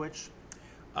seen The Love Witch.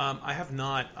 I have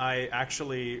not. I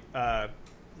actually,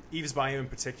 Eve's Bayou in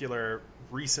particular,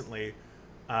 recently,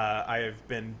 I have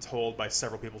been told by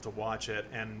several people to watch it,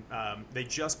 and they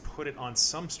just put it on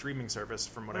some streaming service,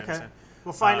 from what I understand.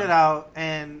 We'll find it out.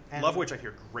 And Love Witch, I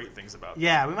hear great things about.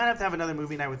 Yeah, we might have to have another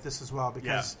movie night with this as well,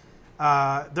 because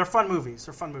they're fun movies.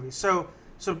 So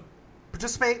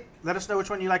participate. Let us know which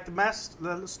one you like the best.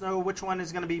 Let us know which one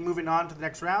is going to be moving on to the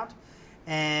next round.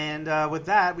 And with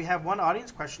that, we have one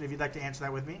audience question if you'd like to answer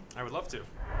that with me. I would love to.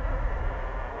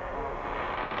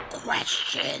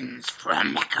 Questions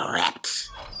from Macarept.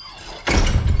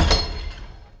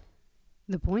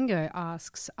 The Boingo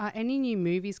asks, are any new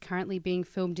movies currently being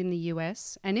filmed in the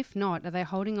US? And if not, are they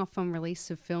holding off on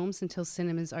release of films until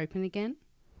cinemas open again?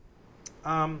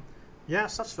 Yeah,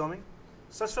 stuff's filming.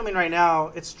 Stuff's filming right now.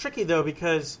 It's tricky, though,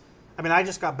 because, I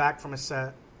just got back from a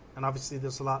set, and obviously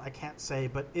there's a lot I can't say,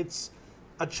 but it's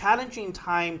a challenging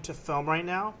time to film right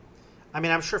now.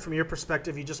 I'm sure from your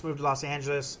perspective, you just moved to Los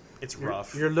Angeles. It's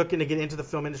rough. You're looking to get into the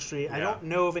film industry. Yeah. I don't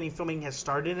know if any filming has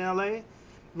started in LA.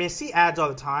 I see ads all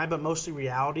the time, but mostly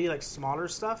reality, like smaller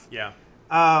stuff. Yeah.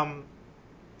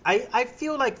 I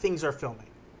feel like things are filming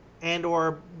and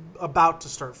or about to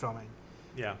start filming.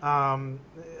 Yeah.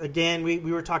 Again, we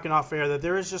were talking off air that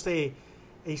there is just a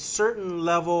certain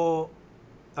level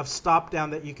of stop down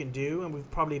that you can do, and we've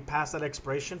probably passed that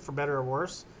expiration, for better or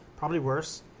worse, probably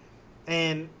worse.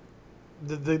 And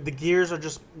the gears are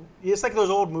just, it's like those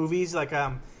old movies, like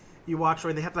you watch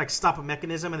where they have to like stop a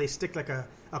mechanism and they stick like a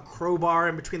crowbar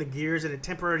in between the gears and it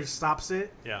temporarily stops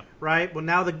it. Yeah. Right? Well,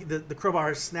 now the crowbar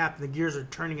has snapped and the gears are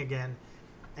turning again.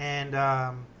 And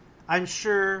I'm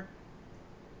sure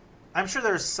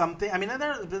there's something. I mean,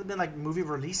 there have been like movie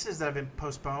releases that have been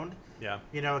postponed. Yeah.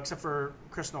 You know, except for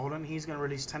Chris Nolan. He's going to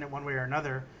release Tenet one way or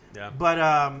another. Yeah.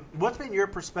 But what's been your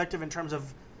perspective in terms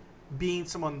of being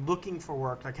someone looking for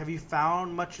work? Like, have you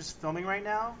found much is filming right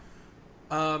now?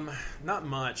 Not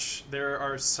much. There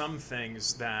are some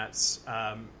things that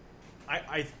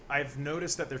I've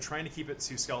noticed that they're trying to keep it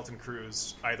to skeleton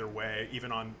crews either way,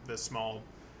 even on the small,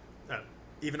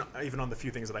 even on the few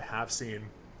things that I have seen.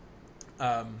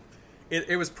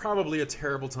 It was probably a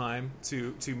terrible time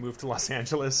to move to Los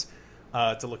Angeles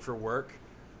to look for work,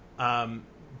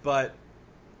 but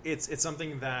it's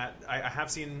something that I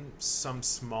have seen some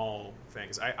small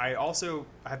things. I also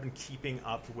have been keeping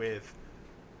up with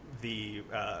the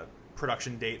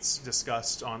production dates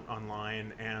discussed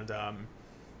online, and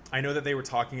I know that they were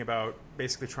talking about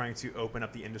basically trying to open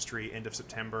up the industry end of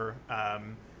September,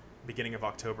 beginning of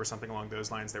October, something along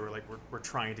those lines. They were like, we're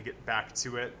trying to get back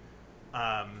to it.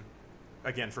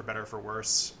 Again, for better or for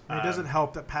worse. And it doesn't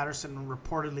help that Patterson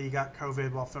reportedly got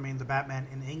COVID while filming The Batman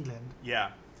in England. Yeah.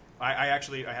 I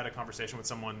actually had a conversation with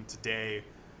someone today.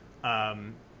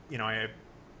 You know,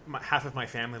 half of my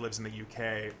family lives in the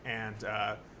UK,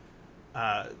 and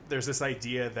there's this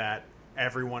idea that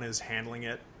everyone is handling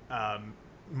it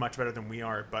much better than we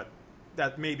are, but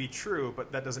that may be true,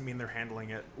 but that doesn't mean they're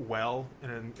handling it well.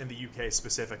 And in the UK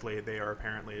specifically, they are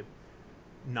apparently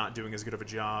not doing as good of a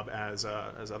job as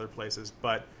other places.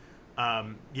 But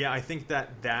yeah, I think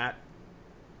that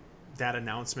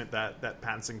announcement that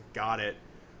Pattinson got it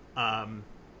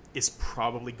is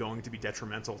probably going to be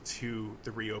detrimental to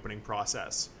the reopening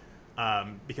process,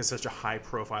 because such a high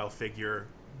profile figure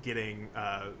getting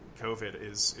COVID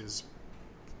is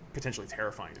potentially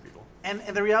terrifying to people. And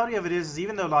the reality of it is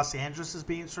even though Los Angeles is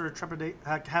being sort of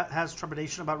has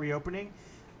trepidation about reopening,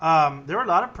 there were a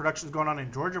lot of productions going on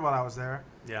in Georgia while I was there.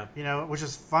 Yeah. You know, which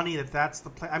is funny that's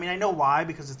the place. I mean, I know why,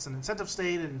 because it's an incentive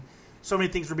state and so many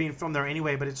things were being filmed there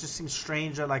anyway, but it just seems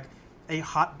strange that like a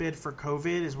hotbed for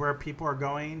COVID is where people are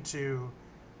going to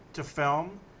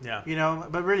film. Yeah. You know,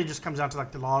 but really just comes down to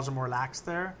like the laws are more lax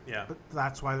there. Yeah. But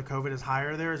that's why the COVID is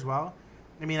higher there as well.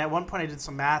 I mean, at one point I did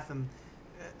some math, and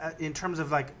in terms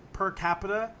of like per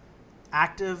capita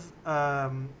active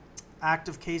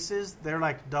cases, they're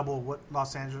like double what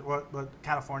Los Angeles, what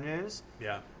California is.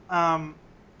 Yeah.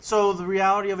 So the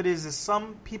reality of it is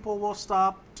some people will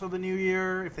stop till the new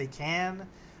year if they can,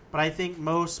 but I think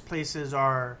most places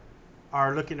are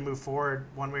looking to move forward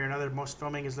one way or another. Most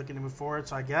filming is looking to move forward.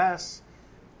 So I guess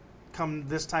come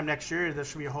this time next year, there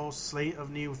should be a whole slate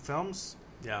of new films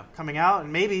coming out,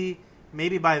 and maybe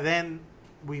by then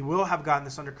we will have gotten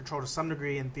this under control to some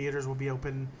degree, and theaters will be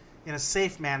open in a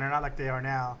safe manner, not like they are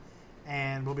now,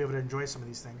 and we'll be able to enjoy some of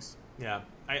these things. Yeah,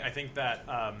 I think that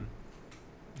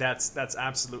that's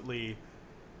absolutely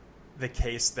the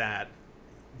case, that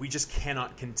we just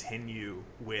cannot continue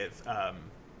with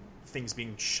things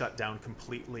being shut down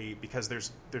completely because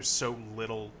there's so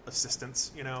little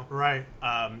assistance, you know? Right.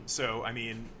 So, I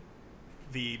mean,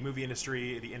 the movie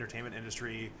industry, the entertainment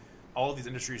industry, all of these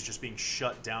industries just being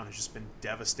shut down has just been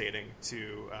devastating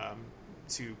to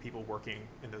people working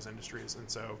in those industries. And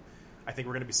so I think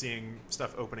we're going to be seeing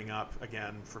stuff opening up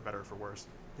again, for better or for worse.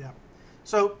 Yeah.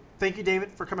 So thank you,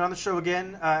 David, for coming on the show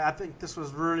again. I think this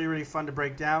was really, really fun to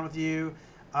break down with you.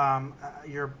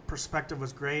 Your perspective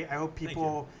was great. I hope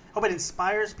hope it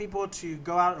inspires people to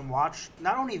go out and watch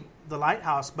not only The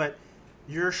Lighthouse, but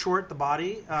your short, The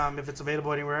Body, if it's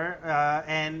available anywhere,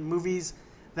 and movies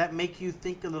that make you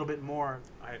think a little bit more.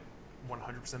 I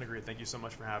 100% agree. Thank you so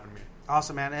much for having me.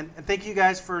 Awesome, man. And thank you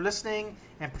guys for listening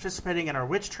and participating in our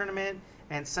Witch Tournament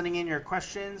and sending in your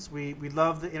questions. We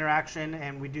love the interaction,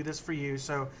 and we do this for you.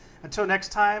 So until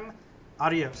next time,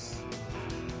 adios.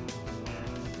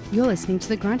 You're listening to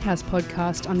the Grindhouse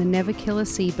Podcast on the Never Kill a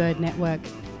Seabird Network.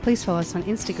 Please follow us on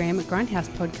Instagram at Grindhouse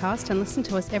Podcast and listen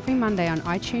to us every Monday on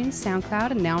iTunes,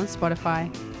 SoundCloud, and now on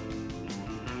Spotify.